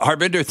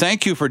 Harbinder,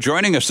 thank you for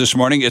joining us this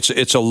morning.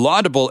 It's a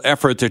laudable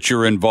effort that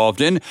you're involved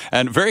in,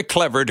 and very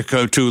clever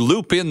to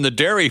loop in the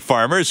dairy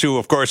farmers, who,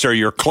 of course, are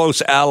your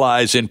close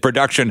allies in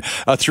production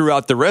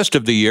throughout the rest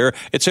of the year.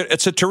 It's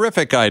a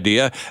terrific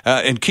idea,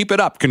 and keep it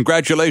up.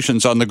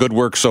 Congratulations on the good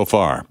work so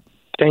far.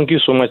 Thank you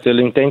so much,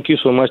 Sterling. Thank you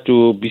so much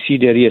to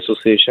BC Dairy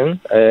Association.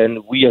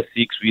 And we are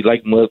Sikhs, we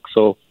like milk,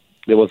 so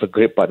there was a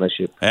great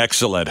partnership.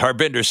 Excellent.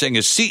 Harbinder Singh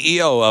is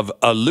CEO of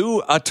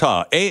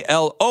Alooata,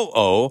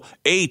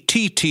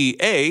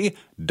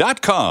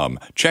 ALOOATTA.com.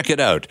 Check it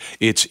out.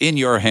 It's in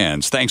your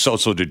hands. Thanks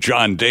also to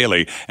John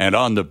Daly and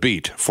On the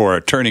Beat for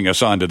turning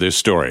us on to this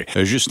story.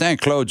 Justin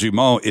Claude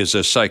Dumont is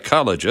a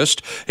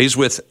psychologist. He's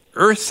with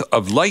Earth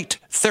of Light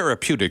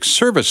Therapeutic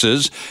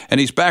Services,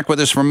 and he's back with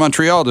us from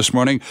Montreal this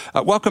morning.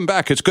 Welcome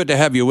back. It's good to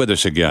have you with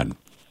us again.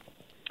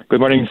 Good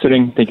morning,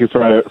 Sterling. Thank you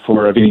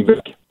for being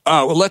back.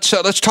 Well,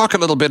 let's talk a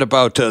little bit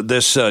about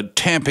this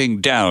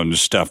tamping down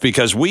stuff,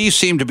 because we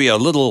seem to be a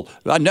little.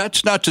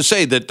 That's not to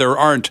say that there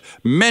aren't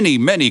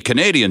many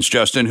Canadians,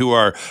 Justin, who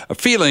are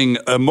feeling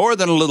more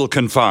than a little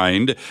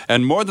confined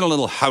and more than a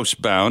little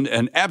housebound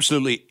and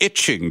absolutely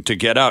itching to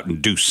get out and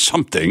do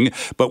something.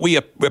 But we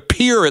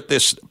appear at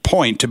this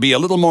point to be a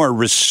little more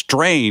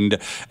restrained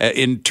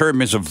in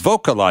terms of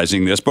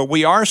vocalizing this. But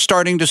we are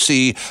starting to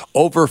see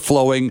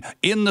overflowing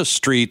in the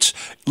streets.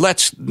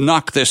 Let's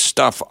knock this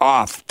stuff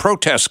off.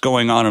 Protests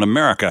going on in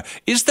America.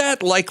 Is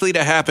that likely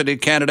to happen in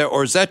Canada,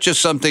 or is that just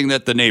something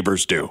that the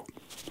neighbors do?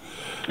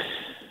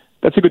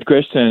 That's a good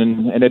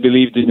question, and I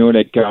believe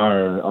like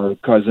our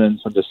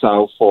cousins from the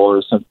South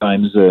are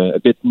sometimes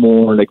a bit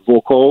more like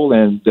vocal,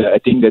 and I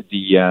think that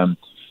the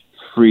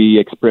free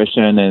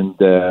expression and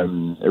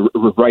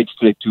rights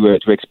to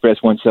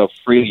express oneself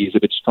freely is a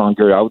bit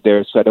stronger out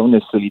there. So I don't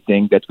necessarily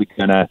think that we're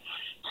gonna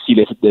see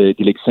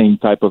the same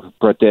type of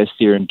protest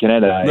here in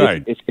Canada.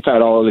 Right. If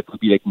at all, it would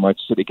be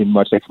much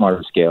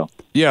smaller scale.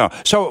 Yeah.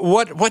 So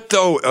what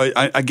though?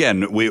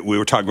 Again, we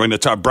were going to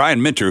talk.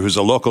 Brian Minter, who's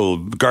a local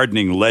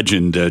gardening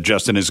legend,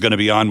 Justin, is going to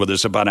be on with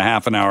us about a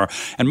half an hour,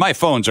 and my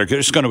phones are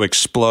just going to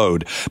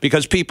explode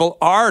because people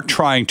are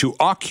trying to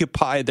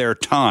occupy their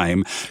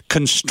time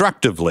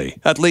constructively.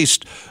 At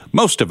least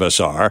most of us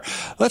are.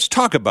 Let's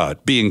talk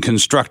about being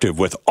constructive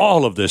with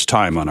all of this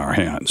time on our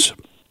hands.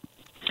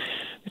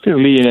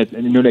 Definitely,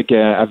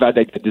 I've had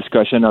a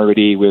discussion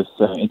already with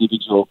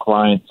individual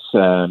clients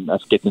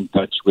I've get in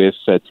touch with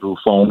through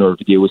phone or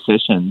video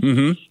sessions,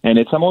 and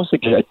it's almost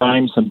like a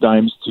time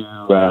sometimes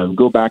to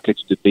go back to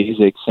the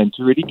basics and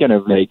to really kind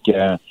of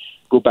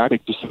go back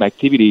to some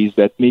activities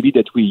that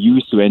we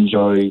used to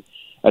enjoy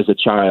as a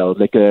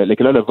child. Like a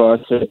lot of us,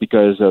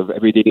 because of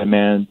everyday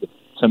demand,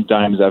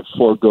 sometimes have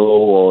forego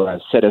or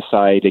set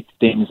aside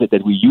things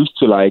that we used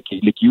to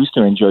used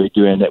to enjoy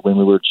doing that when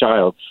we were a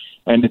child.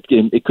 And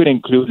it could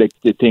include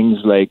the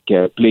things like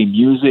playing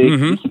music,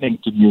 listening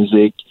to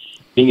music,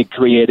 being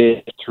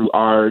creative through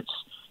arts,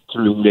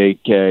 through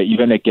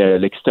even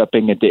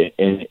stopping and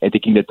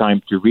taking the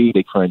time to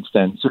read, for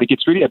instance. So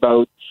it's really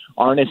about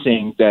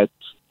harnessing that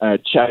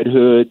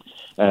childhood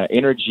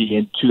energy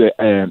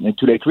and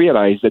to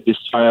realize that this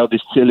child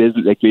is still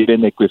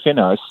living within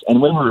us.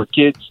 And when we were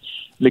kids,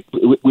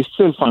 we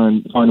still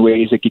find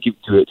ways to keep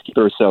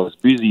ourselves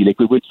busy.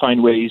 We would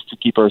find ways to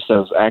keep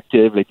ourselves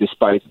active,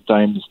 despite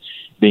sometimes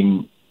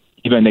being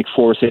even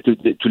forced to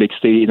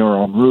stay in our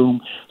own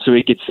room. So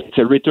it's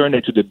a return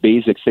to the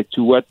basics,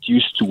 to what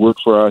used to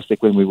work for us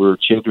when we were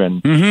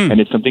children,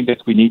 and it's something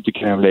that we need to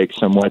kind of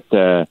somewhat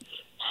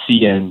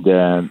see and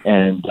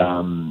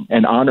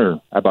honor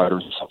about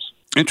ourselves.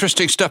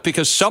 Interesting stuff,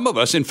 because some of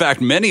us, in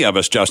fact, many of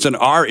us, Justin,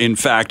 are in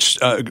fact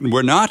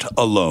we're not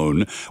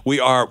alone.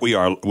 We are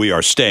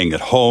staying at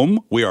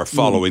home. We are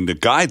following the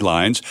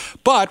guidelines,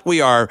 but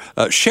we are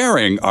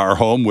sharing our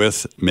home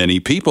with many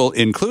people,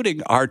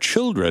 including our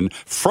children,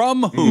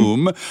 from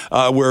whom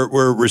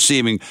we're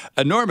receiving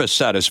enormous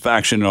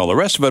satisfaction and all the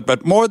rest of it,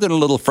 but more than a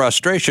little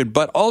frustration,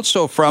 but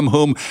also from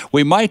whom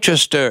we might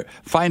just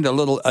find a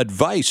little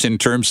advice in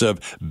terms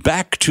of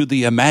back to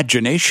the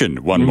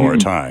imagination one more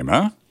time,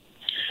 huh?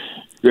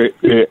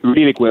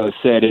 Really well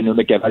said. And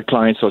I've had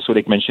clients also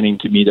mentioning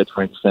to me that,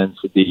 for instance,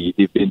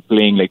 they've been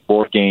playing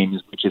board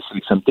games, which is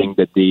something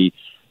that they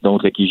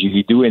don't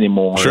usually do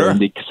anymore. Sure. And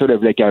they sort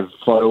of have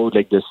followed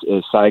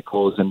the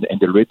cycles and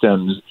the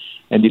rhythms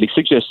and the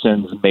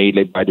suggestions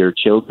made by their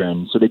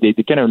children. So they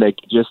kind of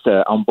just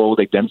humble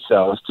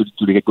themselves to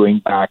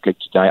going back to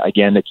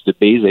the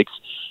basics.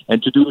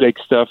 and to do like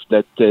stuff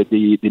that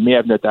they may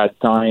have not had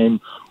time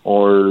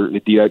or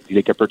the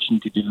like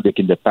opportunity to do like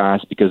in the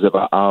past because of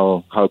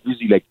how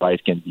busy like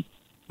life can be.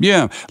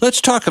 Yeah,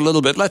 let's talk a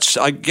little bit.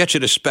 I get you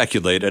to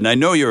speculate, and I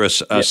know you're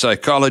a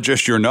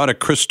psychologist. You're not a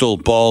crystal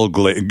ball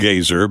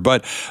gazer,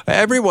 but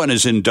everyone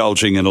is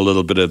indulging in a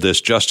little bit of this,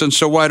 Justin.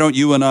 So why don't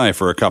you and I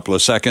for a couple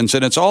of seconds?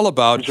 And it's all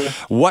about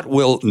what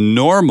will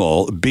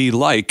normal be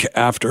like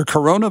after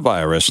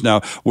coronavirus.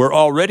 Now, we're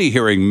already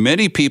hearing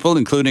many people,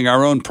 including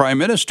our own Prime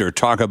Minister,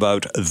 talk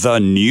about the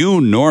new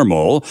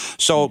normal.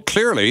 So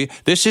clearly,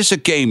 this is a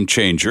game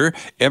changer.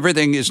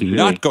 Everything is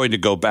not going to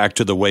go back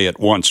to the way it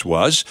once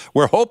was.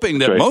 We're hoping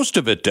that most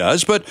of it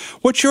does, but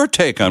what's your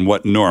take on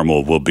what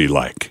normal will be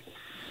like?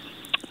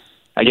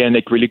 Again,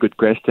 like really good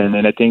question,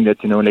 and I think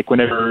that like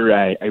whenever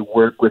I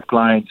work with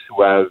clients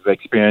who have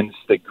experienced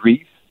like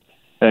grief,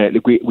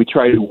 like we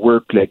try to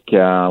work like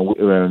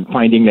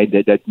finding like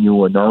that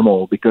new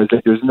normal, because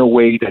like, there's no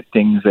way that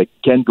things like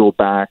can go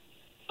back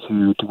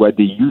to what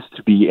they used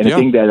to be, and I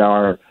think that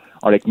are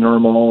like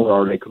normal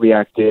or like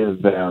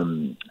reactive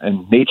and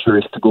nature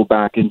is to go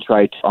back and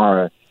try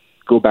to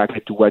go back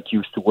to what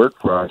used to work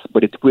for us,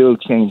 but it will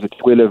change, it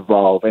will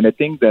evolve. And I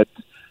think that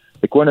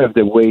like one of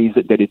the ways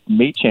that it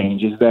may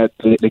change is that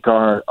like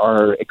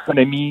our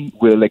economy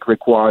will like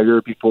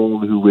require people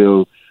who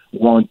will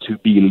want to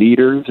be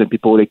leaders and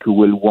people like who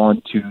will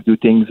want to do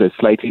things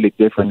slightly like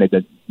different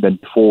than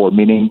before,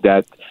 meaning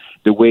that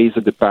the ways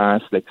of the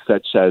past, like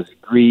such as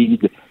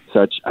greed,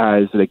 such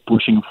as like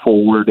pushing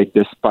forward like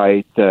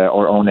despite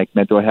our own like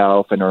mental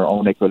health and our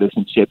own like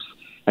relationships,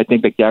 I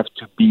think like they have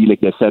to be like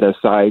set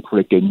aside for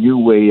like a new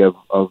way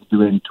of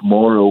doing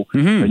tomorrow, a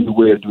new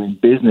way of doing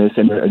business,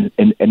 and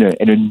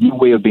a new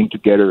way of being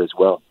together as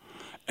well.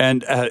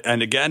 And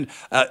again,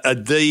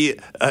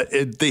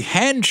 the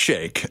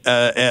handshake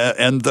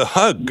and the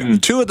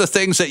hug, two of the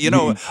things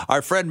that,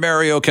 our friend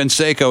Mario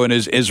Canseco and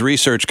his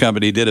research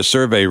company did a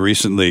survey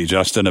recently,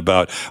 Justin,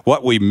 about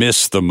what we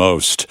miss the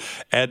most.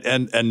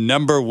 And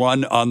number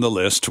one on the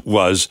list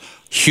was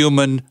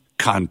human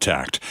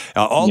contact.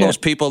 All those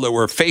people that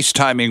we're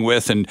FaceTiming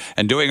with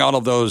and doing all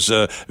of those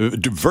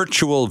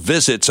virtual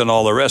visits and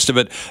all the rest of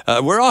it,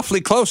 we're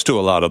awfully close to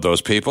a lot of those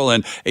people,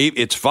 and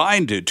it's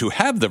fine to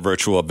have the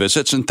virtual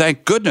visits, and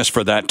thank goodness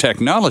for that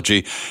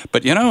technology.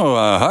 But,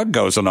 a hug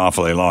goes an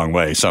awfully long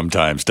way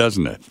sometimes,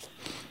 doesn't it?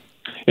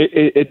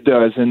 It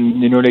does,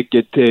 and like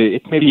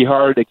it may be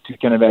hard like, to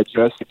kind of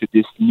adjust to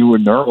this newer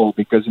normal,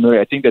 because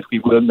I think that we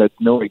will not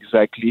know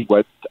exactly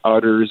what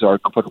others are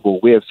comfortable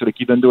with. So like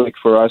even though like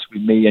for us we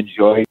may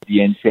enjoy the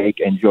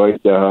handshake, enjoy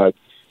the hug,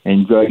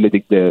 enjoy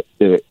like the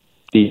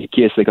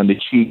kiss like on the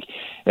cheek,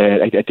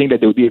 I think that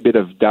there would be a bit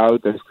of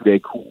doubt as to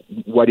like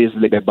what is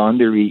like the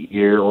boundary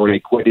here, or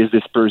like what is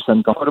this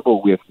person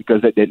comfortable with,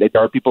 because there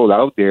are people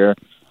out there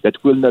that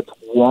will not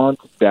want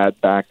that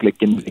back, like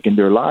in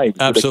their lives.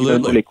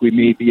 Absolutely. So, like we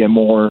may be a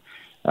more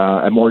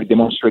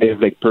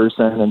demonstrative like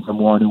person, and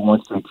someone who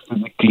wants to like,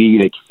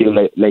 physically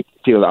like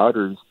feel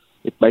others.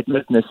 It might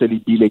not necessarily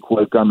be like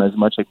welcome as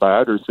much like by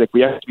others. Like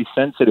we have to be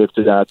sensitive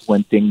to that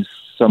when things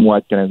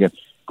somewhat kind of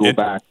go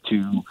back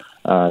to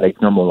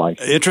like normal life.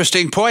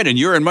 Interesting point. And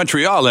you're in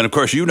Montreal, and of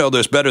course you know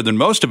this better than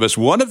most of us.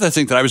 One of the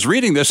things that I was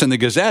reading this in the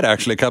Gazette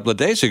actually a couple of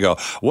days ago,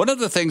 one of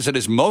the things that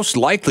is most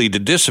likely to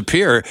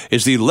disappear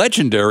is the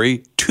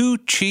legendary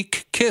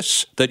two-cheek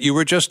kiss that you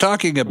were just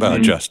talking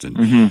about,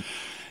 Justin.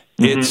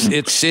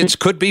 It's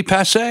could be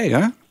passé,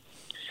 huh?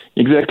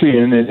 Exactly,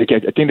 and I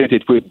think that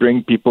it would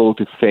bring people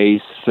to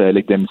face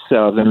like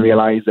themselves and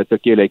realize that,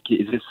 okay, like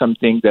is this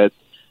something that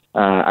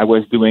I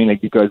was doing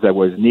like because I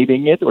was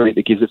needing it, or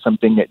like is it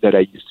something that I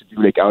used to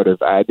do like out of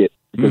habit?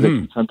 Because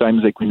like,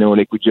 sometimes like we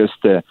just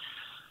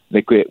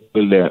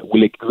we'll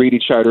like greet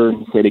each other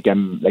and say like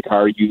I'm like how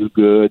are you,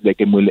 good,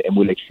 like and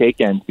we'll like shake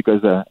hands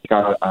because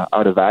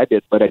out of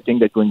habit. But I think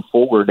that going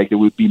forward, like there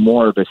would be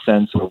more of a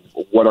sense of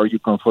what are you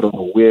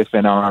comfortable with,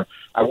 and our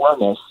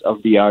awareness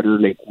of the other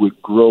like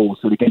would grow.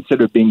 So like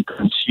instead of being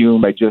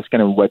consumed by just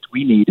kind of what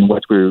we need and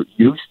what we're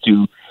used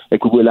to,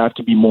 like we will have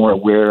to be more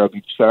aware of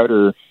each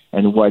other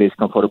and what is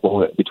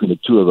comfortable between the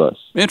two of us.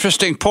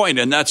 Interesting point,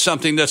 and that's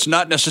something that's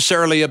not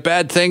necessarily a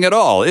bad thing at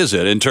all, is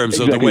it, in terms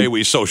of the way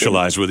we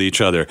socialize with each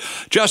other?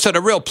 Justin,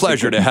 a real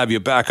pleasure to have you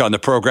back on the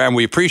program.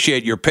 We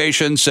appreciate your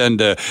patience and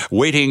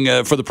waiting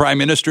for the Prime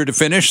Minister to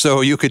finish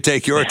so you could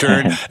take your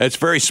turn. It's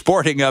very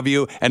sporting of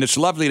you, and it's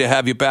lovely to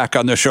have you back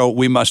on the show.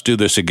 We must do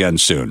this again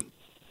soon.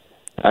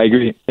 I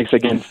agree. Thanks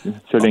again,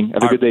 Sterling.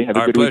 Have a good day. Have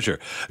a good pleasure.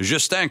 Week.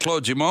 Justin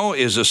Claude Dumont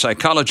is a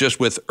psychologist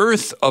with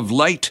Earth of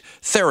Light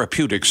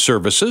Therapeutic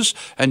Services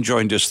and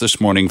joined us this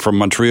morning from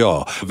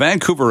Montreal.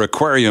 Vancouver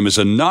Aquarium is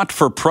a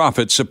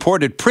not-for-profit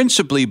supported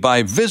principally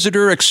by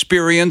visitor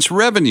experience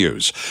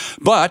revenues.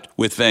 But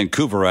with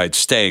Vancouverites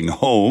staying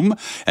home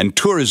and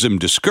tourism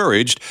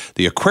discouraged,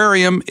 the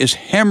aquarium is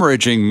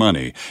hemorrhaging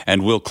money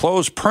and will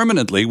close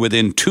permanently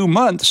within 2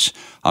 months.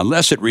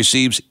 unless it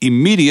receives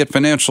immediate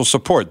financial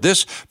support.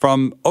 This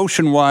from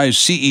Oceanwise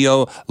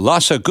CEO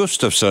Lasse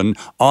Gustafsson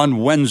on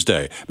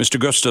Wednesday. Mr.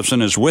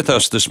 Gustafsson is with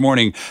us this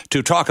morning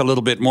to talk a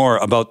little bit more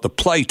about the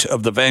plight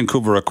of the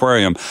Vancouver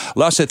Aquarium.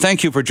 Lasse,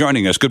 thank you for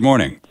joining us. Good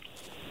morning.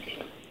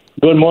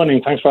 Good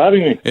morning. Thanks for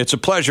having me. It's a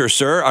pleasure,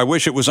 sir. I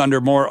wish it was under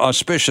more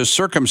auspicious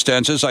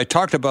circumstances. I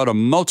talked about a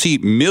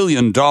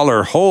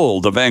multi-million-dollar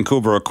hole the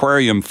Vancouver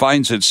Aquarium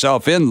finds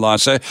itself in,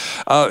 Lasse.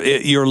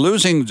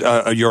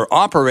 You're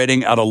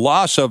operating at a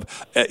loss of,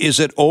 is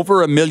it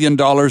over $1 million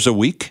a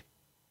week?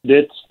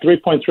 It's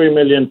 3.3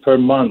 million per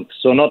month,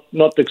 so not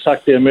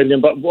exactly $1 million.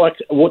 But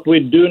what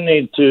we do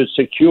need to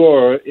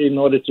secure in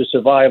order to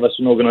survive as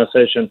an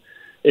organization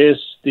is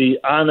the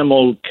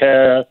animal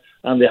care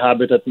and the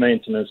habitat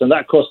maintenance, and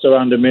that costs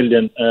around $1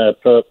 million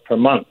per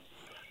month.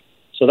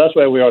 So that's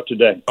where we are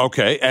today.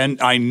 Okay, and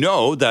I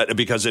know that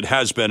because it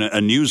has been a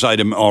news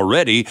item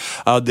already,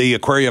 the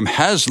aquarium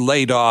has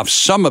laid off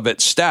some of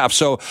its staff.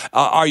 So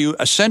are you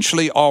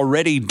essentially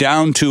already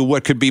down to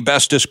what could be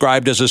best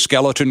described as a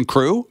skeleton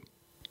crew?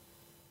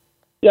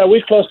 Yeah,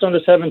 we closed on the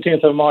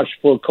 17th of March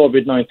for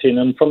COVID-19,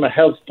 and from a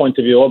health point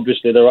of view,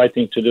 obviously the right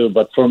thing to do.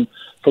 But from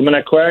an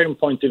aquarium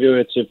point of view,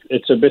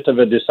 it's a bit of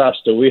a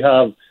disaster. We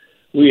have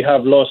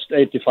lost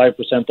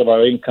 85% of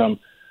our income.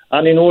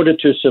 And in order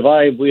to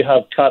survive, we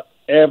have cut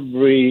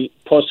every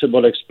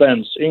possible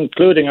expense,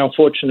 including,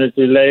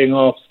 unfortunately, laying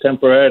off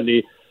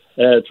temporarily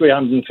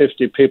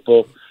 350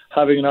 people,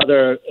 having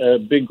another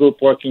big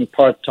group working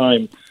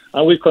part-time.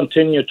 And we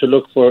continue to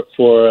look for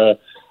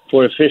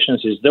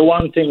efficiencies. The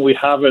one thing we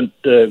haven't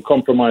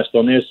compromised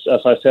on is,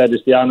 as I said,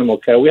 is the animal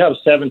care. We have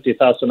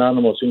 70,000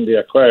 animals in the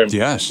aquarium.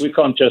 Yes. We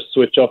can't just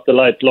switch off the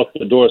light, lock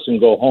the doors, and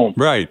go home.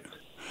 Right.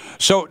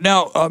 So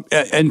now,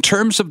 in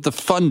terms of the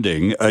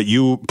funding,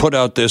 you put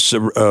out this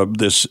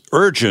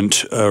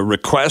urgent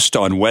request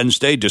on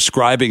Wednesday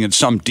describing in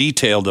some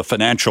detail the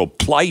financial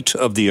plight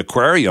of the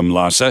aquarium,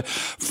 Lasse.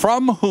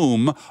 From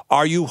whom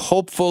are you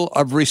hopeful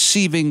of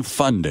receiving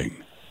funding?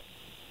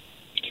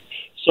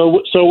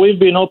 So we've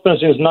been open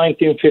since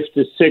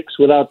 1956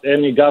 without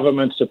any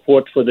government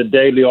support for the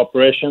daily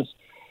operations.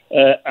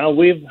 And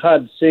we've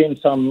seen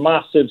some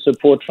massive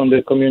support from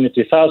the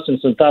community.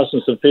 Thousands and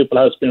thousands of people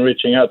have been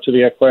reaching out to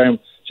the aquarium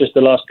just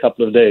the last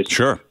couple of days.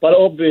 Sure. But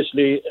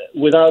obviously,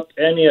 without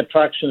any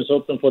attractions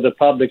open for the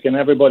public and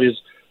everybody's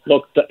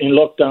in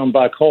lockdown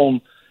back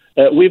home,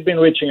 we've been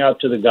reaching out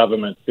to the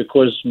government,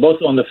 because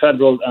both on the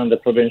federal and the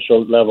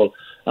provincial level.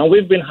 And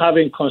we've been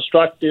having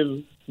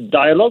constructive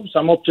dialogues.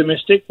 I'm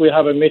optimistic. We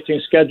have a meeting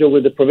scheduled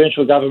with the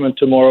provincial government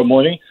tomorrow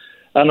morning,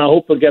 and I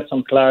hope we'll get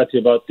some clarity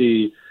about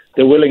the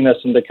willingness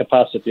and the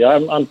capacity.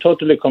 I'm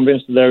totally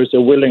convinced that there is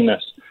a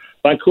willingness.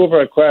 Vancouver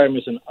Aquarium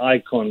is an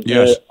icon.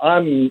 Yes.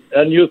 I'm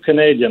a new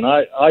Canadian.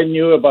 I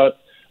knew about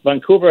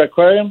Vancouver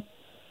Aquarium.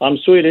 I'm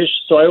Swedish,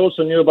 so I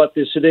also knew about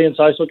the Sedins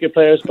ice hockey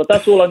players, but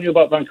that's all I knew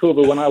about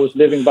Vancouver when I was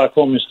living back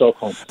home in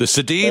Stockholm. The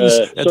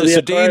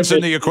Sedins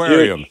and the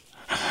aquarium.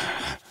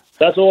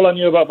 That's all I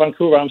knew about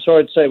Vancouver. I'm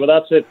sorry to say, but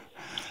that's it.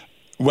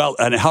 Well,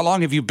 and how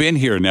long have you been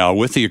here now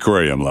with the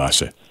aquarium,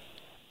 Lasse?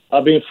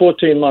 I've been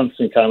 14 months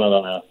in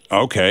Canada now.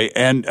 Okay,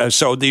 and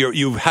so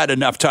you've had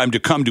enough time to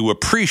come to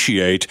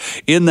appreciate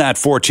in that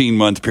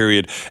 14-month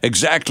period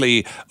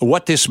exactly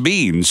what this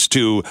means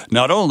to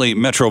not only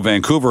Metro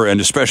Vancouver and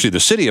especially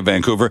the city of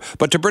Vancouver,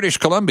 but to British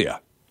Columbia.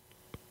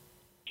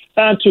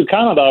 And to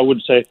Canada, I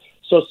would say.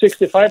 So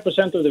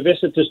 65% of the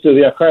visitors to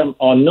the aquarium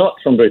are not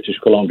from British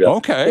Columbia.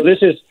 Okay. So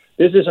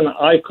this is an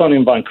icon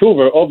in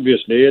Vancouver.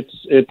 Obviously,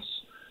 it's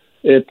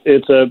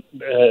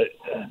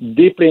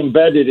deeply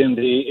embedded in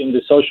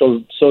the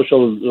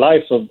social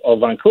life of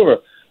Vancouver,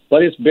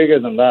 but it's bigger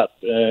than that.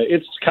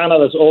 It's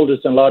Canada's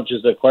oldest and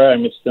largest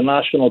aquarium. It's the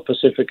National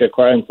Pacific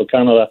Aquarium for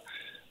Canada.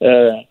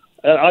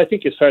 I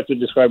think it's fair to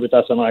describe it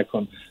as an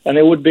icon, and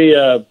it wouldn't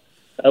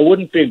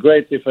be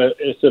great if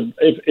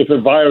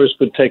a virus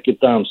could take it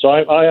down. So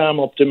I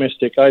am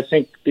optimistic. I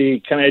think the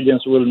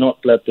Canadians will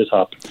not let this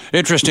happen.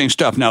 Interesting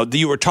stuff. Now,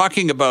 you were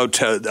talking about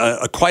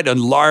quite a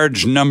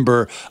large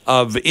number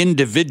of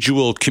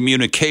individual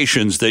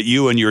communications that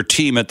you and your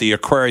team at the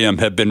aquarium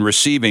have been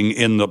receiving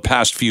in the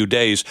past few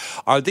days.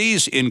 Are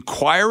these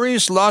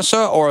inquiries, Lasse,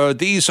 or are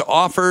these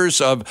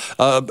offers of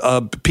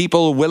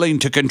people willing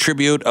to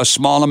contribute a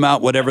small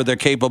amount, whatever they're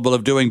capable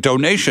of doing,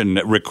 donation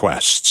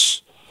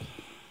requests?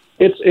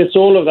 It's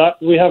all of that.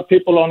 We have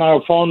people on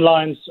our phone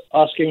lines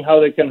asking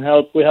how they can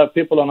help. We have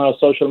people on our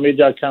social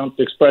media account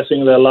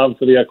expressing their love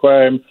for the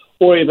aquarium,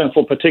 or even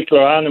for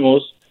particular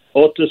animals.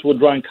 Otters would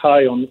rank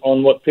high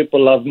on what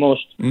people love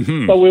most.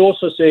 Mm-hmm. But we're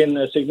also seeing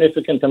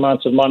significant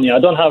amounts of money. I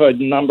don't have a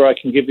number I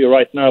can give you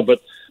right now,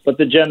 but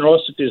the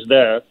generosity is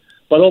there.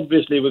 But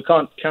obviously, we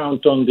can't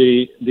count on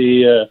the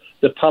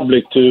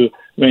public to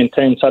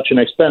maintain such an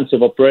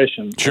expensive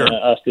operation. Sure.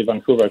 As the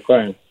Vancouver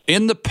Aquarium.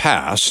 In the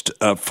past,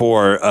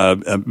 for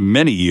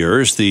many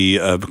years, the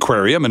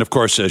aquarium, and of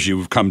course, as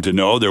you've come to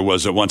know, there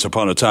was once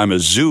upon a time a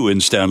zoo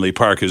in Stanley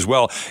Park as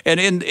well. And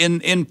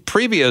in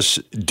previous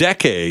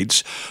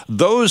decades,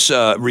 those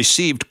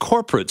received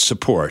corporate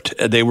support.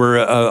 They were,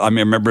 I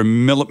remember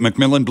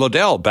Macmillan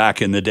Bloedel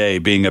back in the day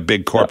being a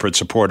big corporate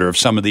supporter of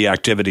some of the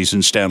activities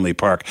in Stanley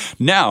Park.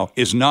 Now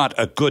is not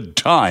a good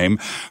time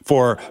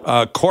for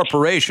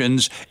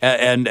corporations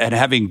and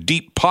having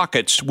deep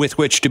pockets with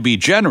which to be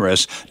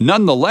generous.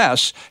 Nonetheless,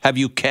 have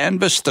you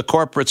canvassed the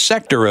corporate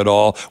sector at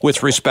all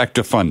with respect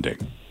to funding?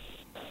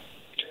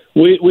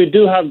 We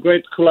do have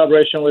great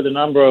collaboration with a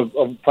number of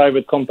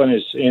private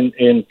companies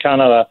in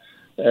Canada,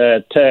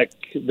 Tech,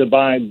 the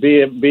bank,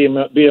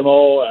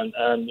 BMO,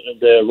 and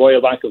the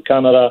Royal Bank of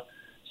Canada,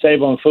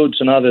 Save-On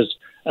Foods, and others.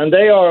 And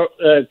they are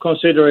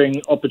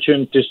considering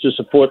opportunities to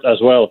support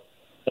as well.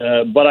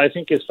 But I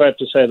think it's fair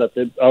to say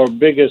that our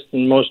biggest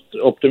and most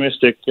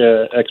optimistic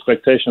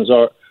expectations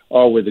are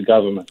with the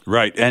government.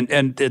 Right.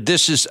 And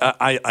this is,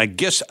 I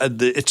guess,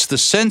 it's the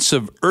sense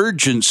of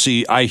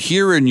urgency I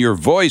hear in your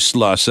voice,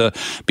 Lasse,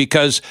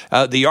 because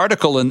the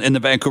article in the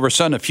Vancouver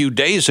Sun a few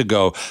days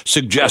ago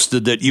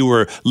suggested that you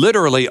were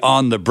literally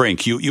on the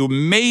brink. You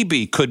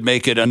maybe could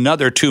make it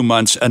another 2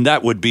 months, and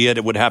that would be it.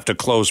 It would have to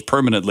close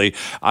permanently.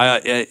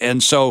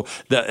 And so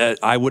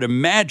I would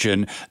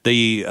imagine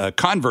the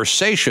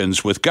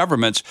conversations with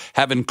governments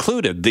have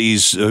included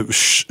these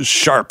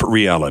sharp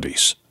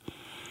realities.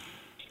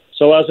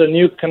 So, as a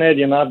new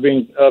Canadian, I've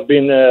been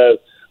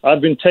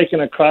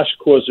taking a crash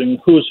course in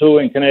who's who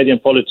in Canadian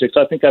politics.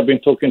 I think I've been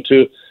talking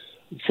to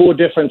 4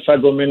 different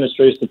federal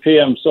ministries, the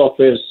PM's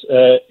office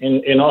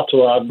in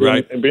Ottawa. I've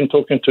been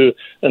talking to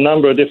a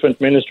number of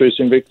different ministries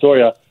in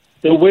Victoria.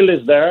 The will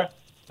is there.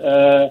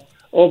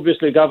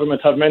 Obviously,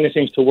 government have many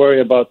things to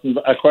worry about.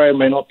 Aquarium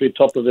may not be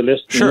top of the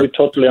list. Sure. And we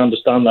totally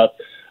understand that.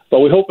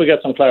 But we hope we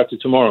get some clarity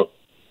tomorrow.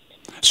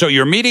 So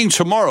your meeting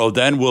tomorrow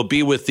then will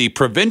be with the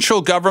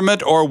provincial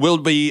government, or will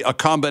be a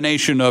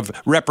combination of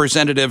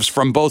representatives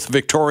from both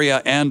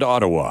Victoria and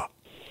Ottawa?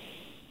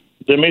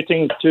 The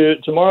meeting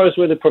tomorrow is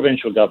with the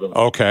provincial government.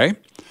 Okay.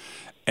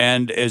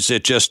 And is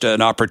it just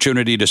an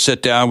opportunity to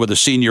sit down with a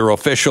senior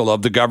official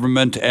of the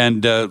government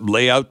and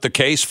lay out the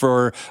case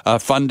for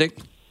funding?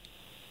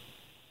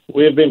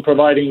 We have been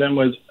providing them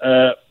with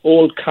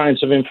all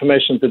kinds of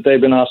information that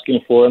they've been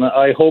asking for, and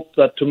I hope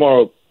that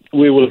tomorrow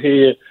we will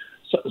hear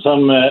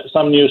some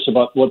news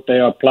about what they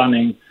are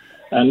planning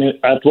and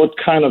at what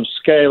kind of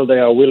scale they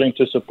are willing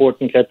to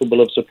support and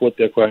capable of support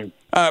the aquarium.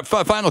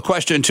 Final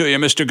question to you,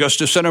 Mr.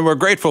 Gustafson, and we're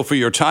grateful for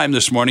your time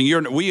this morning.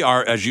 We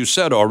are, as you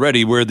said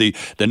already, we're the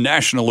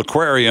national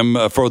aquarium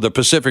for the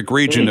Pacific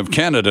region of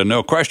Canada,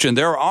 no question.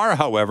 There are,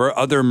 however,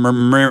 other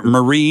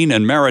marine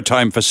and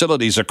maritime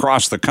facilities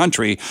across the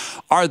country.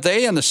 Are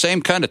they in the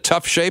same kind of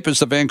tough shape as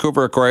the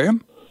Vancouver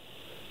Aquarium?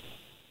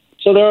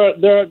 So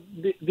there are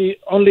the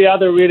only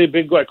other really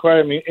big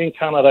aquarium in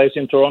Canada is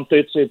in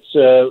Toronto. It's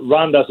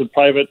run as a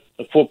private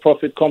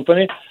for-profit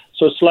company,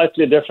 so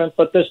slightly different.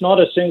 But there's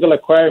not a single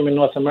aquarium in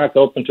North America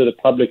open to the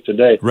public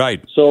today.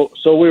 Right. So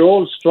we're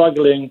all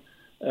struggling.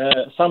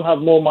 Some have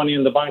more money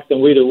in the bank than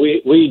we do.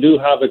 We do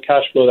have a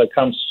cash flow that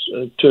comes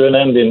to an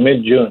end in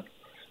mid-June.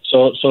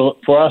 So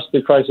for us,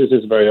 the crisis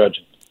is very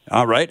urgent.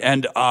 All right.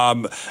 And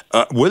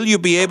will you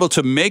be able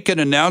to make an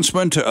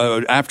announcement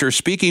after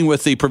speaking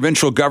with the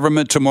provincial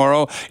government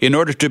tomorrow in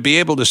order to be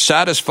able to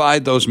satisfy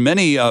those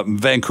many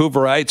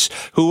Vancouverites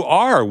who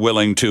are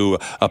willing to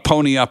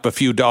pony up a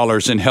few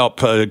dollars and help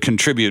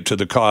contribute to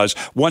the cause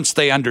once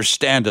they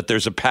understand that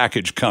there's a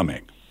package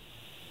coming?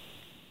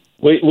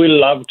 We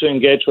love to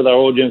engage with our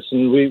audience,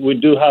 and we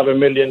do have 1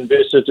 million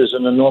visitors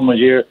in a normal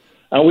year.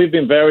 And we've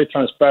been very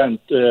transparent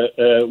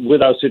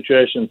with our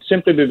situation,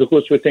 simply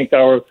because we think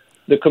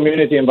the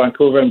community in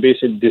Vancouver and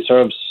BC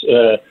deserves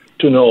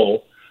to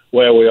know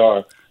where we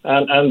are.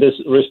 And this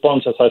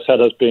response, as I said,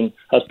 has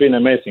been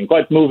amazing.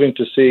 Quite moving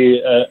to see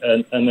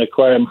an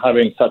aquarium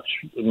having such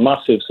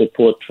massive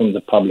support from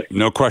the public.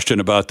 No question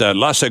about that.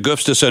 Lasse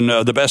Gustafson,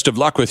 the best of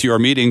luck with your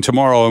meeting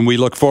tomorrow, and we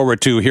look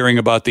forward to hearing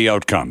about the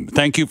outcome.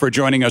 Thank you for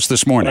joining us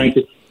this morning. Thank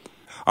you.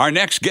 Our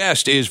next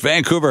guest is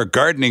Vancouver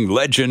gardening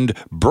legend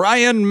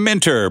Brian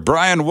Minter.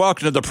 Brian,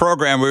 welcome to the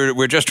program.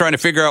 We're just trying to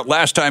figure out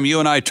last time you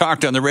and I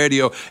talked on the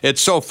radio.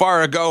 It's so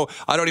far ago,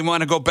 I don't even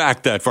want to go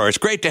back that far. It's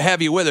great to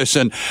have you with us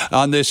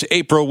on this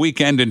April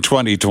weekend in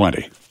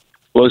 2020.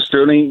 Well,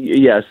 Sterling,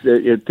 yes,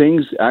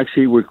 things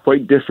actually were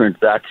quite different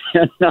back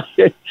then.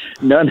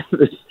 None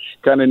of us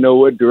kind of know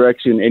what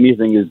direction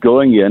anything is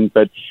going in,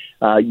 but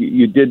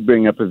you did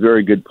bring up a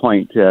very good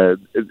point.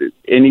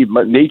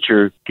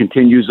 Nature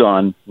continues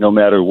on no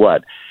matter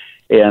what.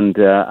 And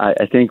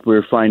I think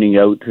we're finding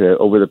out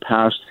over the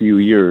past few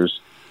years,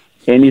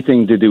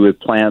 anything to do with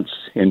plants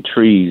and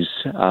trees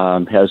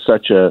has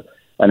such an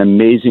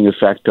amazing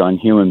effect on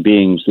human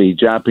beings. The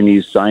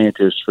Japanese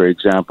scientists, for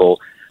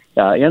example,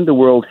 and the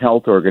World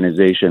Health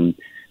Organization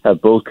have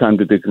both come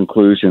to the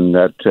conclusion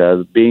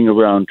that being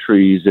around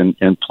trees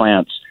and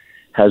plants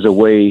has a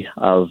way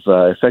of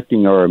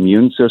affecting our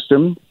immune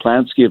system.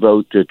 Plants give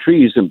out,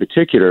 trees in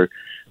particular,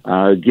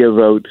 give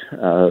out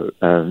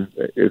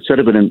sort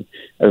of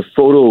a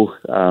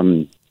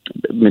photo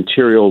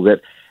material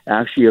that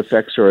actually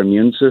affects our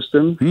immune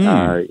system,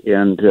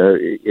 and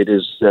it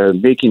is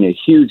making a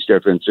huge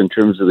difference in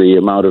terms of the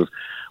amount of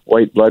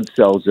white blood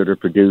cells that are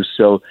produced.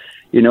 So,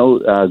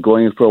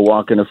 going for a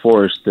walk in a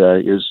forest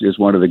is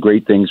one of the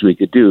great things we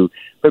could do.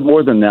 But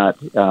more than that,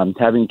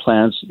 having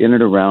plants in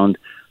and around,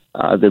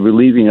 the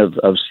relieving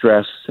of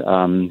stress,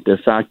 the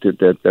fact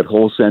that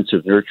whole sense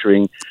of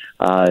nurturing,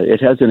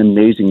 it has an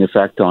amazing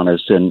effect on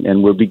us,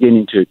 and we're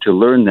beginning to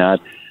learn that.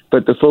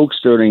 But the folks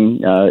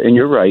starting, and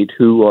you're right,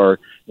 who are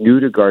new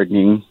to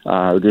gardening,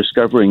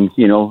 discovering,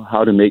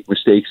 how to make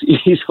mistakes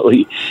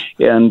easily.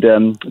 And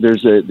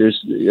there's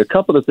a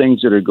couple of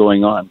things that are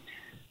going on.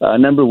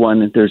 Number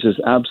one, there's this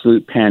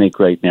absolute panic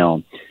right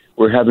now.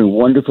 We're having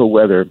wonderful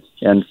weather,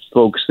 and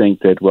folks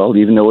think that, well,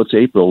 even though it's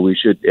April,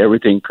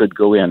 everything could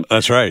go in.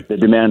 That's right. The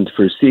demand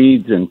for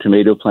seeds and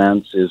tomato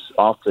plants is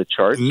off the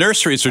chart.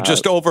 Nurseries are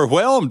just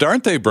overwhelmed,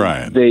 aren't they,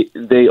 Brian?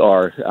 They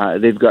are.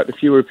 They've got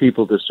fewer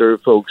people to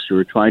serve folks who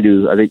are trying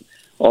to, I think,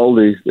 all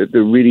the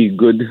really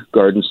good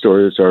garden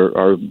stores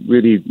are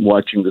really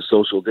watching the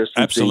social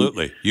distancing.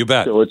 Absolutely. You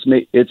bet. So it's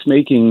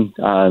making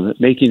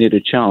it a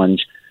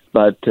challenge.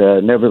 But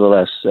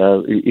nevertheless,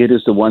 it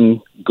is the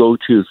one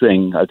go-to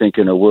thing, I think,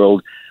 in a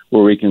world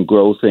where we can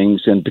grow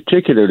things. And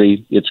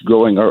particularly, it's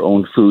growing our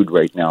own food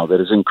right now.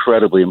 That is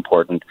incredibly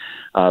important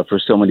for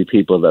so many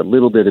people. That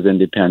little bit of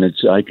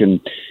independence. I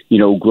can,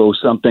 grow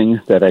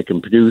something that I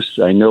can produce.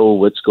 I know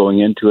what's going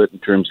into it in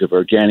terms of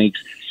organics.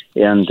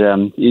 And,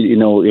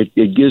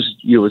 it gives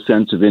you a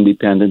sense of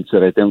independence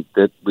that I think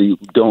that we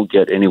don't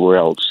get anywhere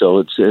else. So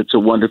it's a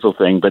wonderful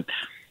thing. But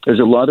there's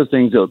a lot of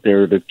things out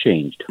there that have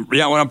changed.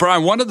 Yeah, well,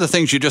 Brian, one of the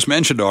things you just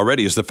mentioned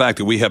already is the fact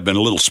that we have been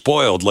a little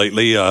spoiled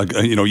lately.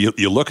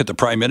 You look at the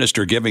Prime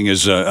Minister giving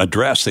his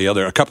address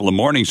a couple of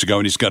mornings ago,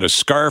 and he's got a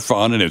scarf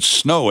on, and it's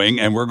snowing,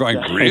 and we're going,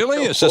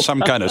 really? Is this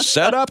some kind of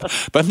setup?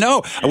 But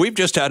no, we've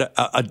just had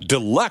a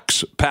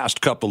deluxe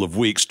past couple of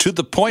weeks, to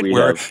the point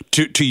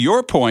to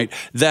your point,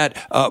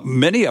 that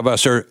many of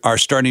us are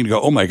starting to go,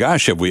 oh my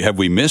gosh, have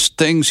we missed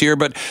things here?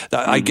 But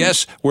I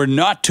guess we're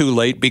not too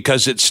late,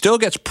 because it still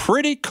gets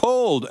pretty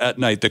cold at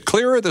night. The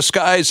clearer the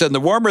skies and the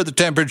warmer the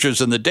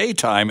temperatures in the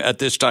daytime at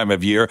this time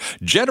of year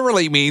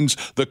generally means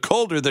the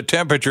colder the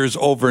temperatures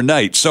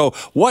overnight. So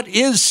what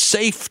is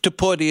safe to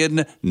put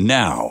in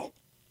now?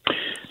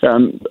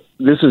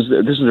 This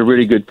is a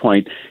really good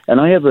point.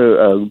 And I have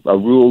a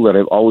rule that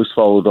I've always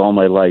followed all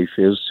my life,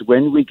 is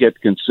when we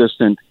get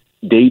consistent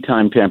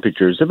daytime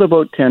temperatures of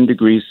about 10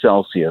 degrees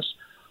Celsius,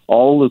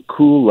 all the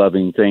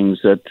cool-loving things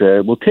that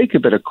will take a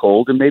bit of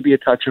cold and maybe a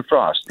touch of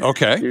frost.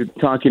 Okay. You're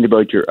talking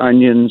about your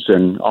onions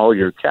and all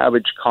your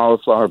cabbage,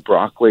 cauliflower,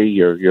 broccoli,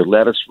 your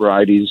lettuce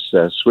varieties,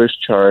 Swiss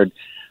chard,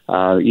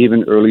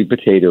 even early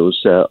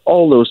potatoes,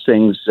 all those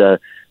things,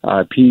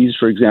 peas,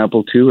 for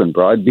example, too, and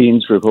broad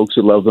beans for folks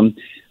who love them.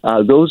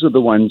 Those are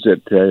the ones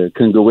that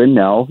can go in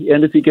now.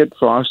 And if you get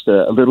frost,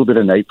 a little bit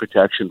of night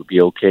protection would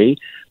be okay.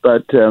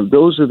 But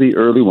those are the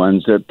early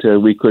ones that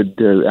we could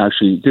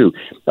actually do.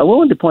 I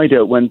wanted to point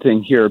out one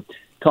thing here.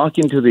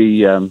 Talking to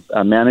the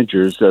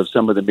managers of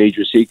some of the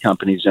major seed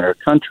companies in our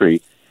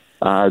country,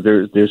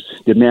 there's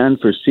demand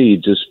for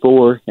seeds is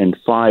 4 and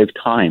 5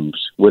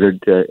 times what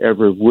it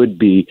ever would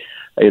be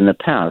in the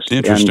past.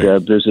 Interesting.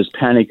 And there's this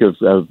panic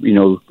of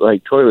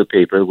like toilet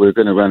paper, we're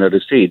going to run out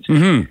of seeds.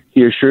 Mm-hmm.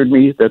 He assured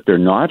me that they're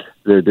not.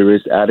 There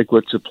is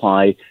adequate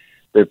supply.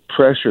 The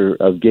pressure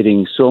of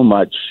getting so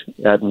much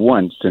at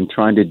once and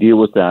trying to deal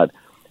with that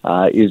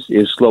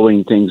is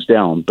slowing things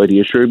down. But he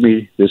assured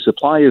me the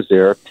supply is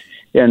there.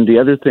 And the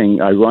other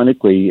thing,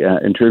 ironically,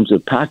 in terms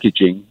of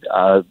packaging,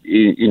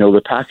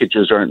 the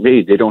packages aren't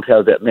made. They don't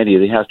have that many.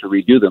 They have to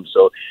redo them.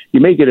 So you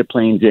may get a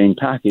plain Jane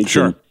package.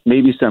 Sure.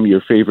 Maybe some of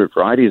your favorite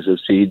varieties of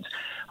seeds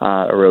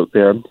are out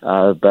there,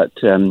 but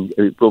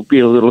it will be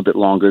a little bit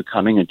longer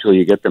coming until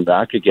you get them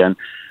back again.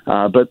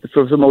 But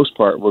for the most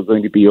part, we're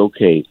going to be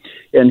okay.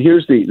 And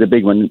here's the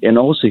big one. And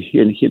also,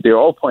 they're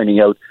all pointing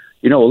out,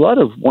 a lot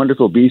of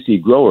wonderful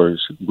BC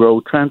growers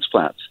grow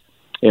transplants.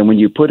 And when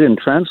you put in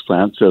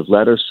transplants of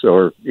lettuce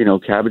or,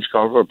 cabbage,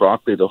 cauliflower,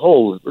 broccoli, the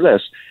whole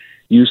list,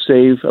 you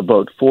save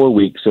about 4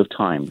 weeks of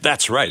time.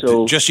 That's right.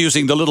 So, just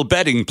using the little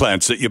bedding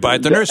plants that you buy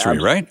at the nursery,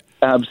 right?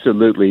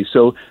 Absolutely.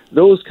 So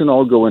those can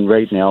all go in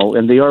right now,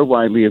 and they are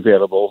widely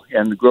available,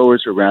 and the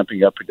growers are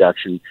ramping up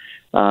production.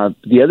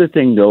 The other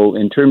thing, though,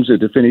 in terms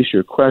of to finish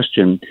your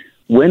question,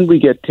 when we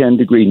get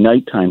 10-degree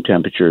nighttime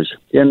temperatures,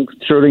 and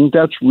Sterling,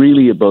 that's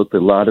really about the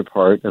latter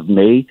part of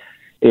May,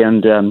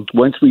 and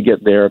once we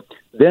get there,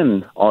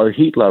 then our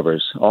heat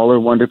lovers, all our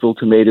wonderful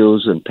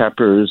tomatoes and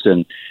peppers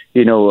and,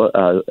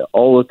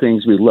 all the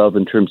things we love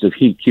in terms of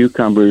heat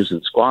cucumbers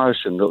and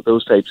squash and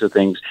those types of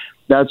things,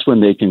 that's when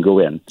they can go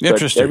in.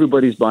 But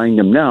everybody's buying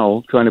them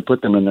now, trying to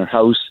put them in their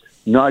house,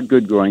 not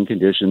good growing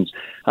conditions,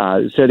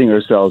 setting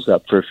ourselves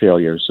up for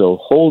failure. So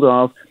hold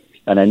off.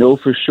 And I know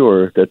for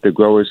sure that the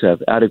growers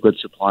have adequate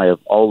supply of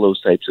all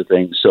those types of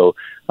things. So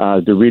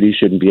there really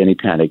shouldn't be any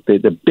panic.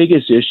 The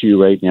biggest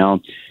issue right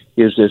now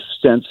is this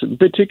sense,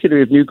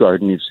 particularly of new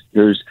gardeners,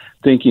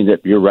 thinking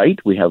that you're right,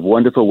 we have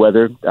wonderful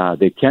weather,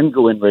 they can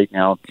go in right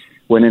now,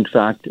 when in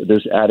fact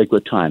there's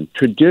adequate time.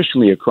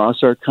 Traditionally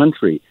across our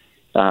country,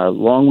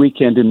 long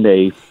weekend in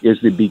May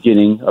is the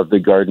beginning of the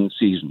garden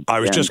season.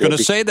 I was just going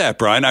to say that,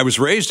 Brian. I was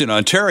raised in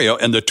Ontario,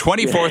 and the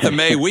 24th of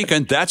May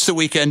weekend, that's the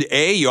weekend,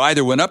 you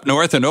either went up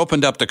north and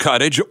opened up the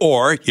cottage,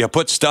 or you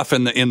put stuff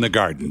in the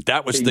garden.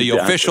 That was the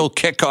official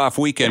kickoff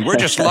weekend. We're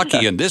just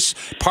lucky in this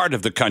part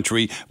of the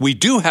country. We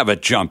do have a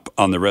jump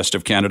on the rest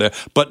of Canada,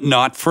 but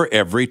not for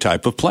every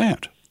type of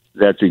plant.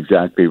 That's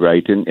exactly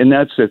right, and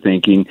that's the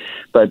thinking.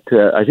 But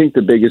I think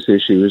the biggest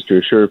issue is to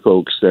assure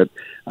folks that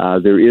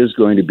there is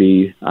going to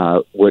be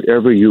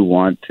whatever you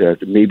want,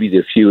 maybe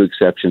the few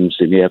exceptions,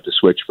 they may have to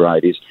switch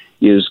varieties,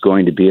 is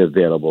going to be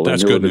available.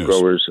 That's good news. The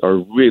growers are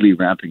really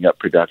ramping up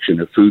production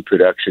of food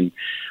production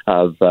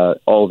of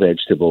all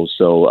vegetables,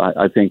 so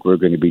I think we're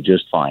going to be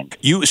just fine.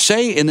 You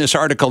say in this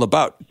article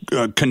about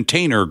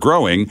container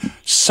growing,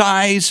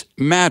 size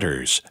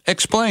matters.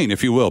 Explain,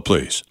 if you will,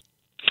 please.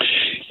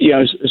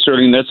 Yeah,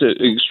 certainly. That's an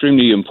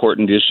extremely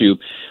important issue.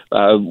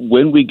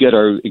 When we get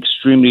our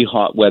extremely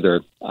hot weather,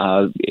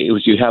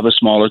 if you have a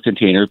smaller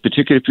container,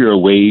 particularly if you're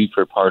away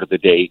for part of the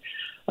day,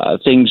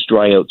 things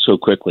dry out so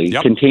quickly.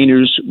 Yep.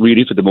 Containers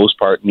really, for the most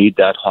part, need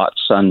that hot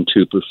sun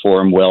to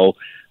perform well,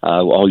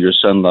 all your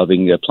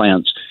sun-loving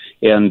plants.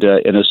 And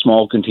in a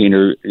small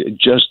container, it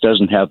just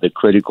doesn't have the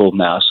critical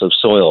mass of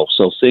soil.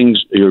 So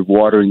you're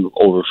watering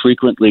over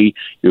frequently,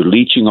 you're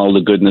leaching all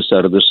the goodness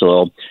out of the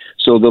soil.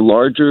 So the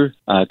larger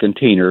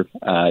container,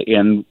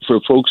 and for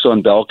folks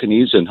on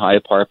balconies and high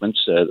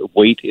apartments,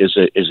 weight is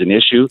an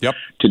issue. Yep.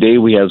 Today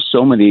we have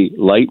so many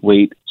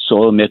lightweight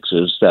soil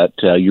mixes that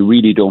you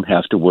really don't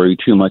have to worry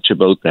too much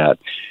about that.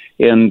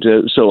 And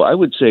so I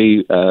would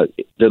say the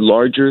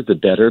larger, the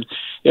better.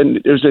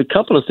 And there's a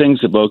couple of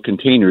things about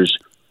containers.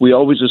 We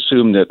always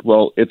assume that,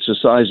 well, it's the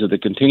size of the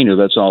container,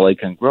 that's all I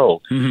can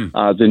grow.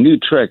 Mm-hmm. The new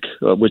trick,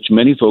 which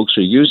many folks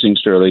are using,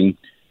 Sterling,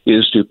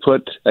 is to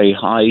put a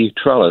high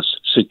trellis,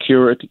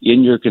 secure it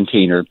in your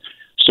container.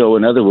 So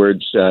in other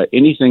words,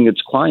 anything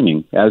that's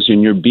climbing, as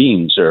in your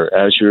beans or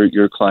as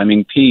you're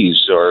climbing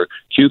peas or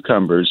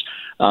cucumbers,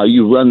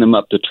 you run them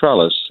up the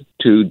trellis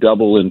to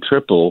double and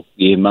triple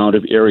the amount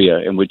of area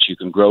in which you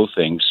can grow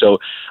things. So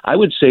I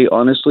would say,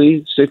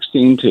 honestly,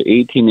 16 to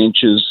 18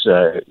 inches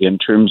in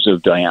terms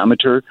of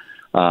diameter,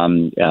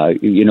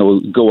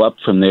 go up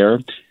from there.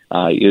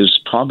 Is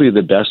probably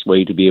the best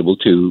way to be able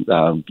to,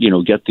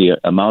 get the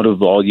amount of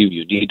volume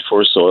you need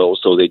for soil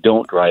so they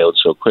don't dry out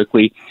so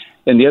quickly.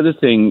 And the other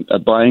thing,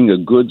 buying a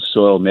good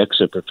soil mix,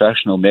 a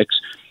professional mix,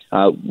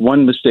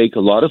 one mistake a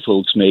lot of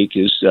folks make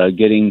is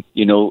getting,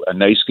 a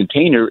nice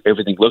container,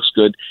 everything looks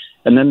good,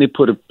 and then they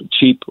put a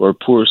cheap or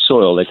poor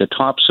soil, like a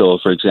topsoil,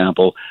 for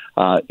example,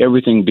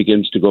 everything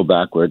begins to go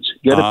backwards.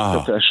 Get a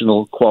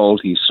professional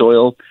quality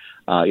soil.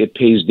 It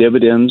pays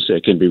dividends.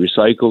 It can be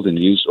recycled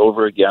and used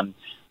over again.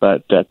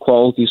 But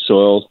quality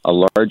soil, a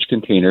large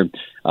container,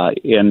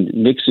 and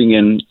mixing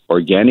in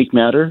organic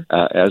matter,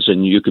 as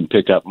in you can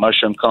pick up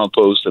mushroom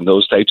compost and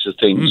those types of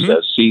things,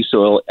 sea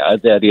soil,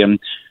 add that in,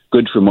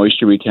 good for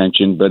moisture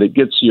retention, but it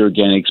gets the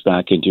organics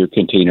back into your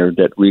container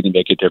that really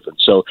make a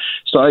difference. So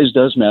size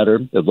does matter,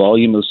 the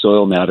volume of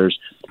soil matters,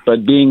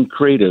 but being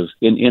creative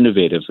and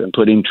innovative and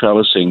putting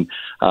trellising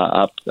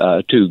up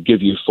to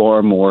give you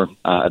far more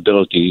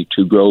ability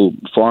to grow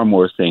far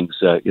more things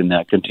in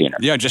that container.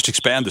 Yeah, just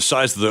expand the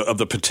size of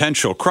the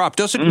potential crop.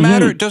 Does it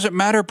matter? Does it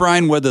matter,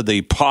 Brian, whether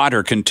the pot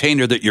or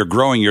container that you're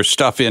growing your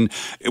stuff in,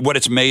 what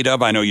it's made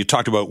of? I know you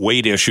talked about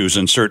weight issues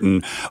in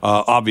certain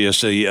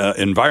obviously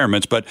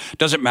environments, but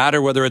does it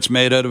matter whether it's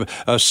made out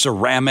of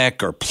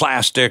ceramic or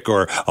plastic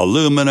or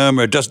aluminum,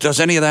 or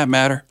does any of that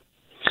matter?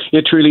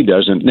 It really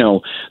doesn't.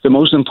 No. The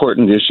most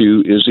important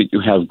issue is that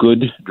you have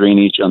good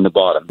drainage on the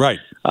bottom. Right.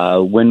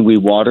 When we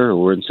water,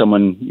 or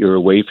when you're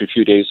away for a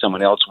few days,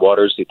 someone else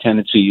waters, the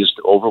tendency is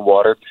to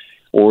overwater.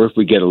 Or if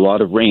we get a lot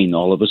of rain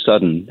all of a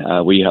sudden,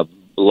 we have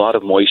a lot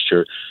of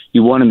moisture.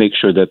 You want to make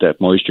sure that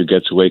moisture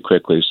gets away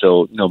quickly.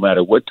 So no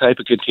matter what type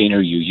of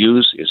container you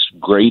use, it's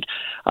great.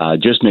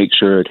 Just make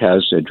sure it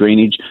has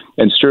drainage.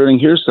 And Sterling,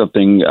 here's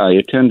something. I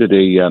attended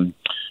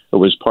I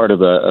was part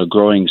of a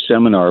growing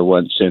seminar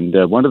once, and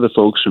one of the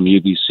folks from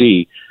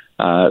UBC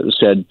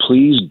said,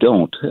 please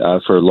don't,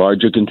 for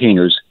larger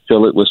containers,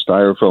 fill it with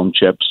styrofoam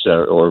chips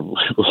or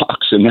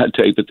rocks and that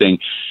type of thing.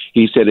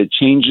 He said it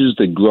changes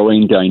the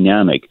growing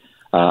dynamic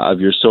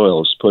of your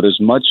soils. Put as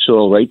much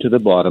soil right to the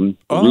bottom.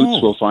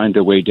 Roots will find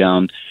their way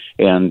down.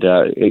 And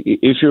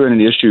if you're in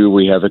an issue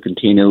where you have a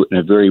container in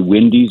a very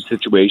windy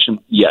situation,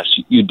 yes,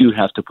 you do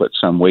have to put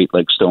some weight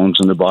like stones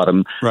in the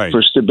bottom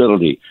for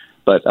stability.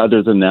 But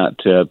other than that,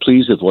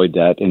 please avoid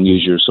that and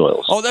use your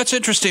soils. Oh, that's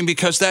interesting,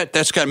 because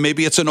that's got,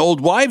 maybe it's an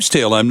old wives'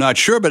 tale, I'm not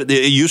sure, but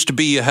it used to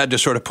be you had to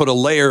sort of put a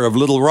layer of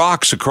little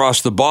rocks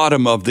across the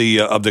bottom of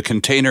the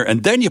container,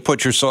 and then you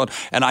put your soil.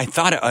 And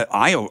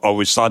I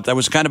always thought that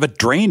was kind of a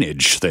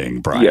drainage thing,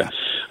 Brian. Yeah,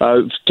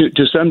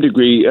 to some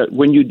degree,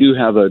 when you do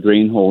have a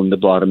drain hole in the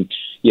bottom,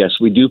 yes,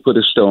 we do put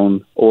a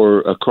stone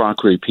or a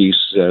crockery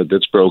piece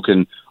that's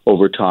broken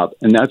over top,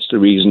 and that's the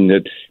reason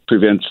that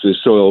prevents the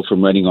soil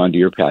from running onto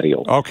your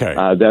patio. Okay.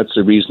 That's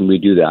the reason we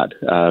do that.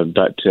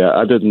 But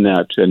other than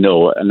that,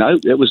 no. And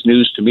it was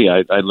news to me.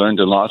 I learned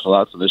a lot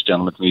from this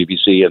gentleman from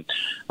ABC,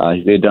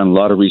 and they've done a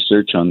lot of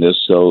research on this.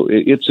 So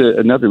it's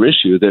another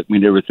issue that we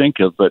never think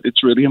of, but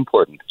it's really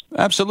important.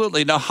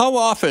 Absolutely. Now, how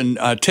often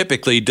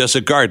typically does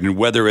a garden,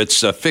 whether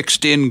it's a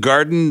fixed-in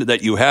garden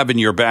that you have in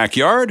your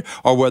backyard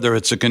or whether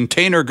it's a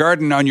container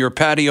garden on your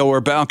patio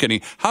or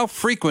balcony, how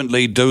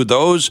frequently do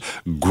those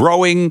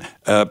growing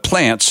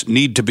plants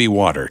need to be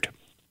watered?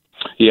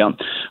 Yeah.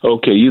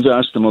 Okay, you've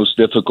asked the most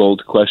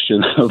difficult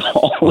question of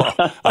all. Well,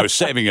 I was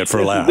saving it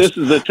for last. This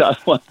is a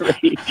tough one, right?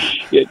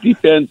 It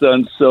depends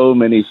on so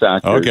many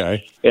factors.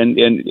 Okay. And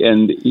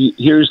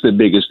here's the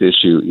biggest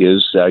issue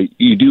is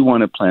you do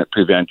want to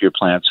prevent your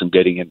plants from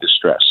getting into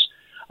stress.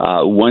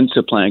 Once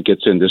a plant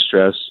gets into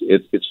stress,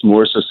 it's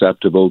more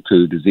susceptible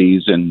to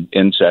disease and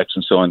insects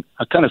and so on.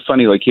 Kind of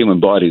funny, like human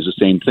bodies, the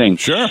same thing.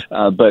 Sure.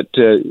 But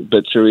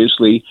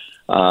seriously,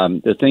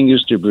 the thing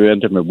is to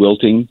prevent them from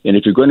wilting. And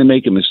if you're going to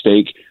make a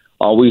mistake,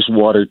 always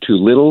water too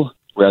little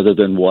rather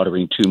than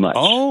watering too much.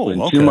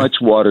 When too much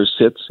water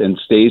sits and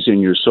stays in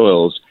your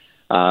soils,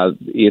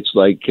 it's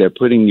like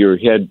putting your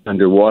head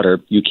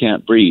underwater. You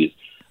can't breathe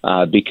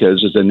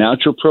because there's a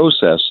natural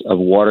process of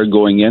water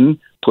going in,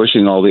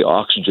 pushing all the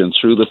oxygen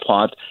through the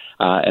pot,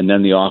 and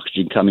then the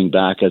oxygen coming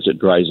back as it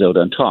dries out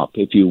on top.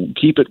 If you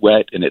keep it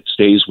wet and it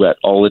stays wet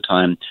all the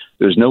time,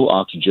 there's no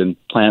oxygen,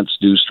 plants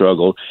do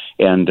struggle,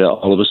 and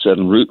all of a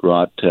sudden root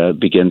rot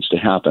begins to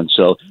happen.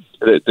 So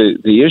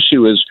the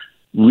issue is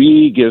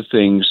really give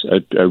things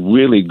a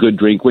really good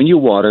drink. When you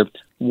water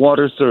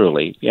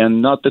thoroughly,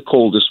 and not the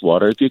coldest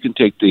water. If you can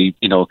take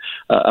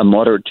a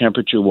moderate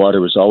temperature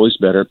water is always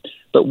better,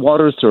 but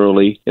water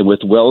thoroughly, and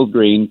with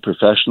well-drained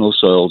professional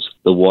soils,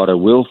 the water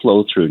will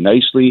flow through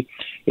nicely,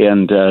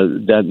 and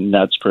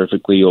that's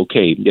perfectly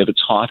okay. If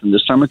it's hot in the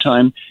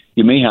summertime,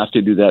 you may have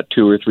to do that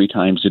 2 or 3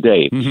 times a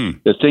day. Mm-hmm.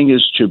 The thing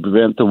is to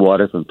prevent the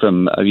water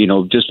from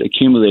just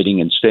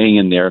accumulating and staying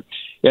in there.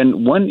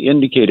 And one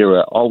indicator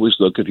I always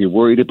look, if you're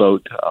worried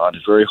about on a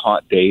very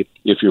hot day,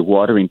 if you're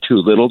watering too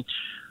little,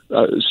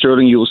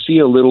 Sterling, you'll see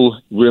a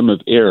little rim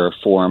of air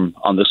form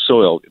on the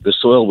soil. The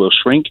soil will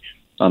shrink,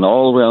 and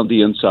all around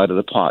the inside of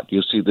the pot,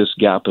 you'll see this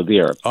gap of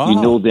air. Oh.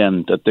 You know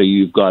then that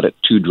you've got it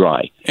too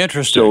dry.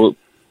 Interesting. So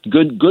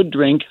good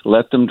drink,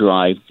 let them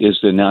dry is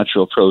the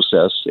natural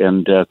process,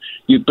 and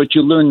but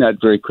you learn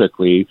that very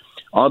quickly.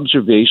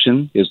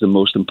 Observation is the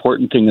most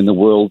important thing in the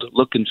world.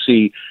 Look and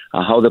see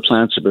how the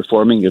plants are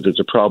performing, if there's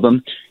a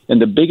problem.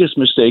 And the biggest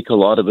mistake a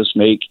lot of us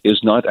make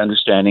is not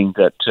understanding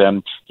that,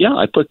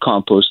 I put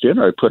compost in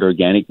or I put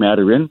organic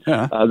matter in.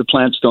 Yeah. The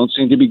plants don't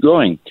seem to be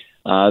growing.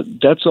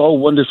 That's all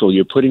wonderful.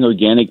 You're putting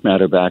organic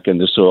matter back in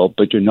the soil,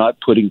 but you're not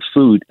putting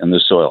food in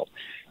the soil.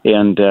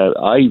 And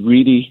I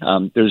really,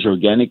 there's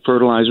organic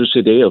fertilizers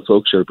today.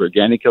 Folks are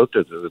organic out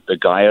there. The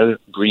Gaia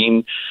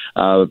green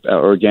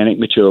organic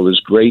material is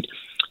great.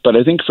 But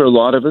I think for a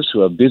lot of us who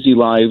have busy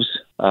lives,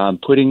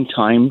 putting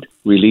timed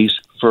release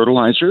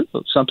fertilizer,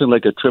 something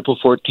like a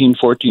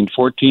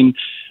 14-14-14,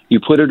 you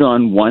put it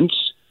on once,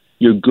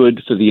 you're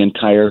good for the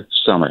entire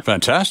summer.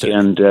 Fantastic.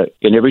 And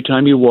every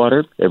time you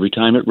water, every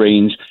time it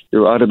rains,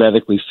 you're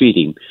automatically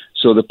feeding.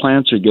 So the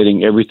plants are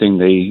getting everything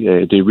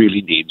they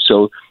really need.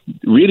 So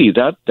really,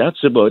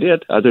 that's about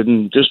it, other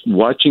than just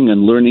watching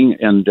and learning.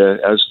 And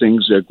as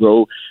things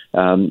grow,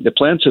 the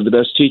plants are the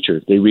best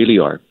teacher. They really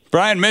are.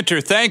 Brian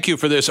Minter, thank you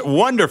for this.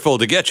 Wonderful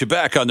to get you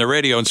back on the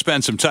radio and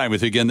spend some time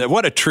with you again.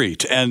 What a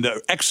treat and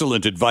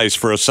excellent advice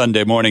for a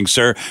Sunday morning,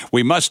 sir.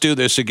 We must do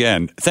this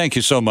again. Thank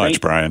you so much,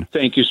 Brian.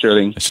 Thank you,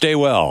 Sterling. Stay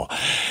well.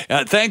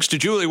 Thanks to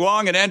Julie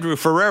Wong and Andrew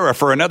Ferreira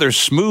for another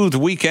smooth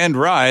weekend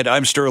ride.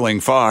 I'm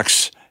Sterling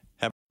Fox.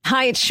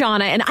 Hi, it's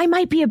Shauna, and I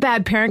might be a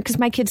bad parent because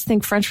my kids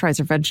think French fries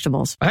are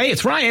vegetables. Hey,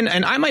 it's Ryan,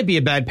 and I might be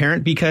a bad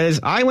parent because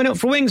I went out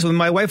for wings when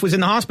my wife was in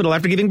the hospital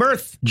after giving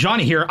birth.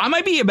 Johnny here. I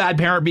might be a bad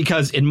parent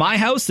because in my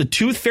house, the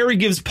tooth fairy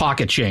gives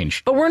pocket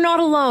change. But we're not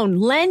alone.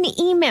 Len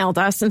emailed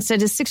us and said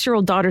his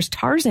 6-year-old daughter's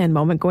Tarzan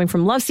moment going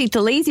from love seat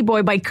to lazy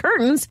boy by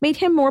curtains made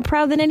him more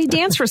proud than any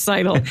dance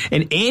recital.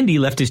 And Andy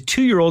left his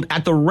 2-year-old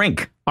at the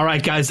rink. All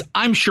right, guys,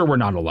 I'm sure we're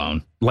not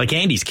alone. Like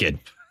Andy's kid.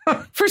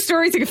 For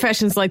stories and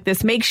confessions like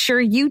this, make sure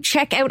you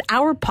check out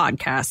our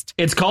podcast.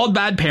 It's called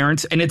Bad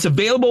Parents, and it's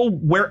available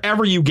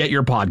wherever you get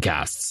your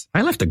podcasts.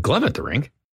 I left a glove at the rink.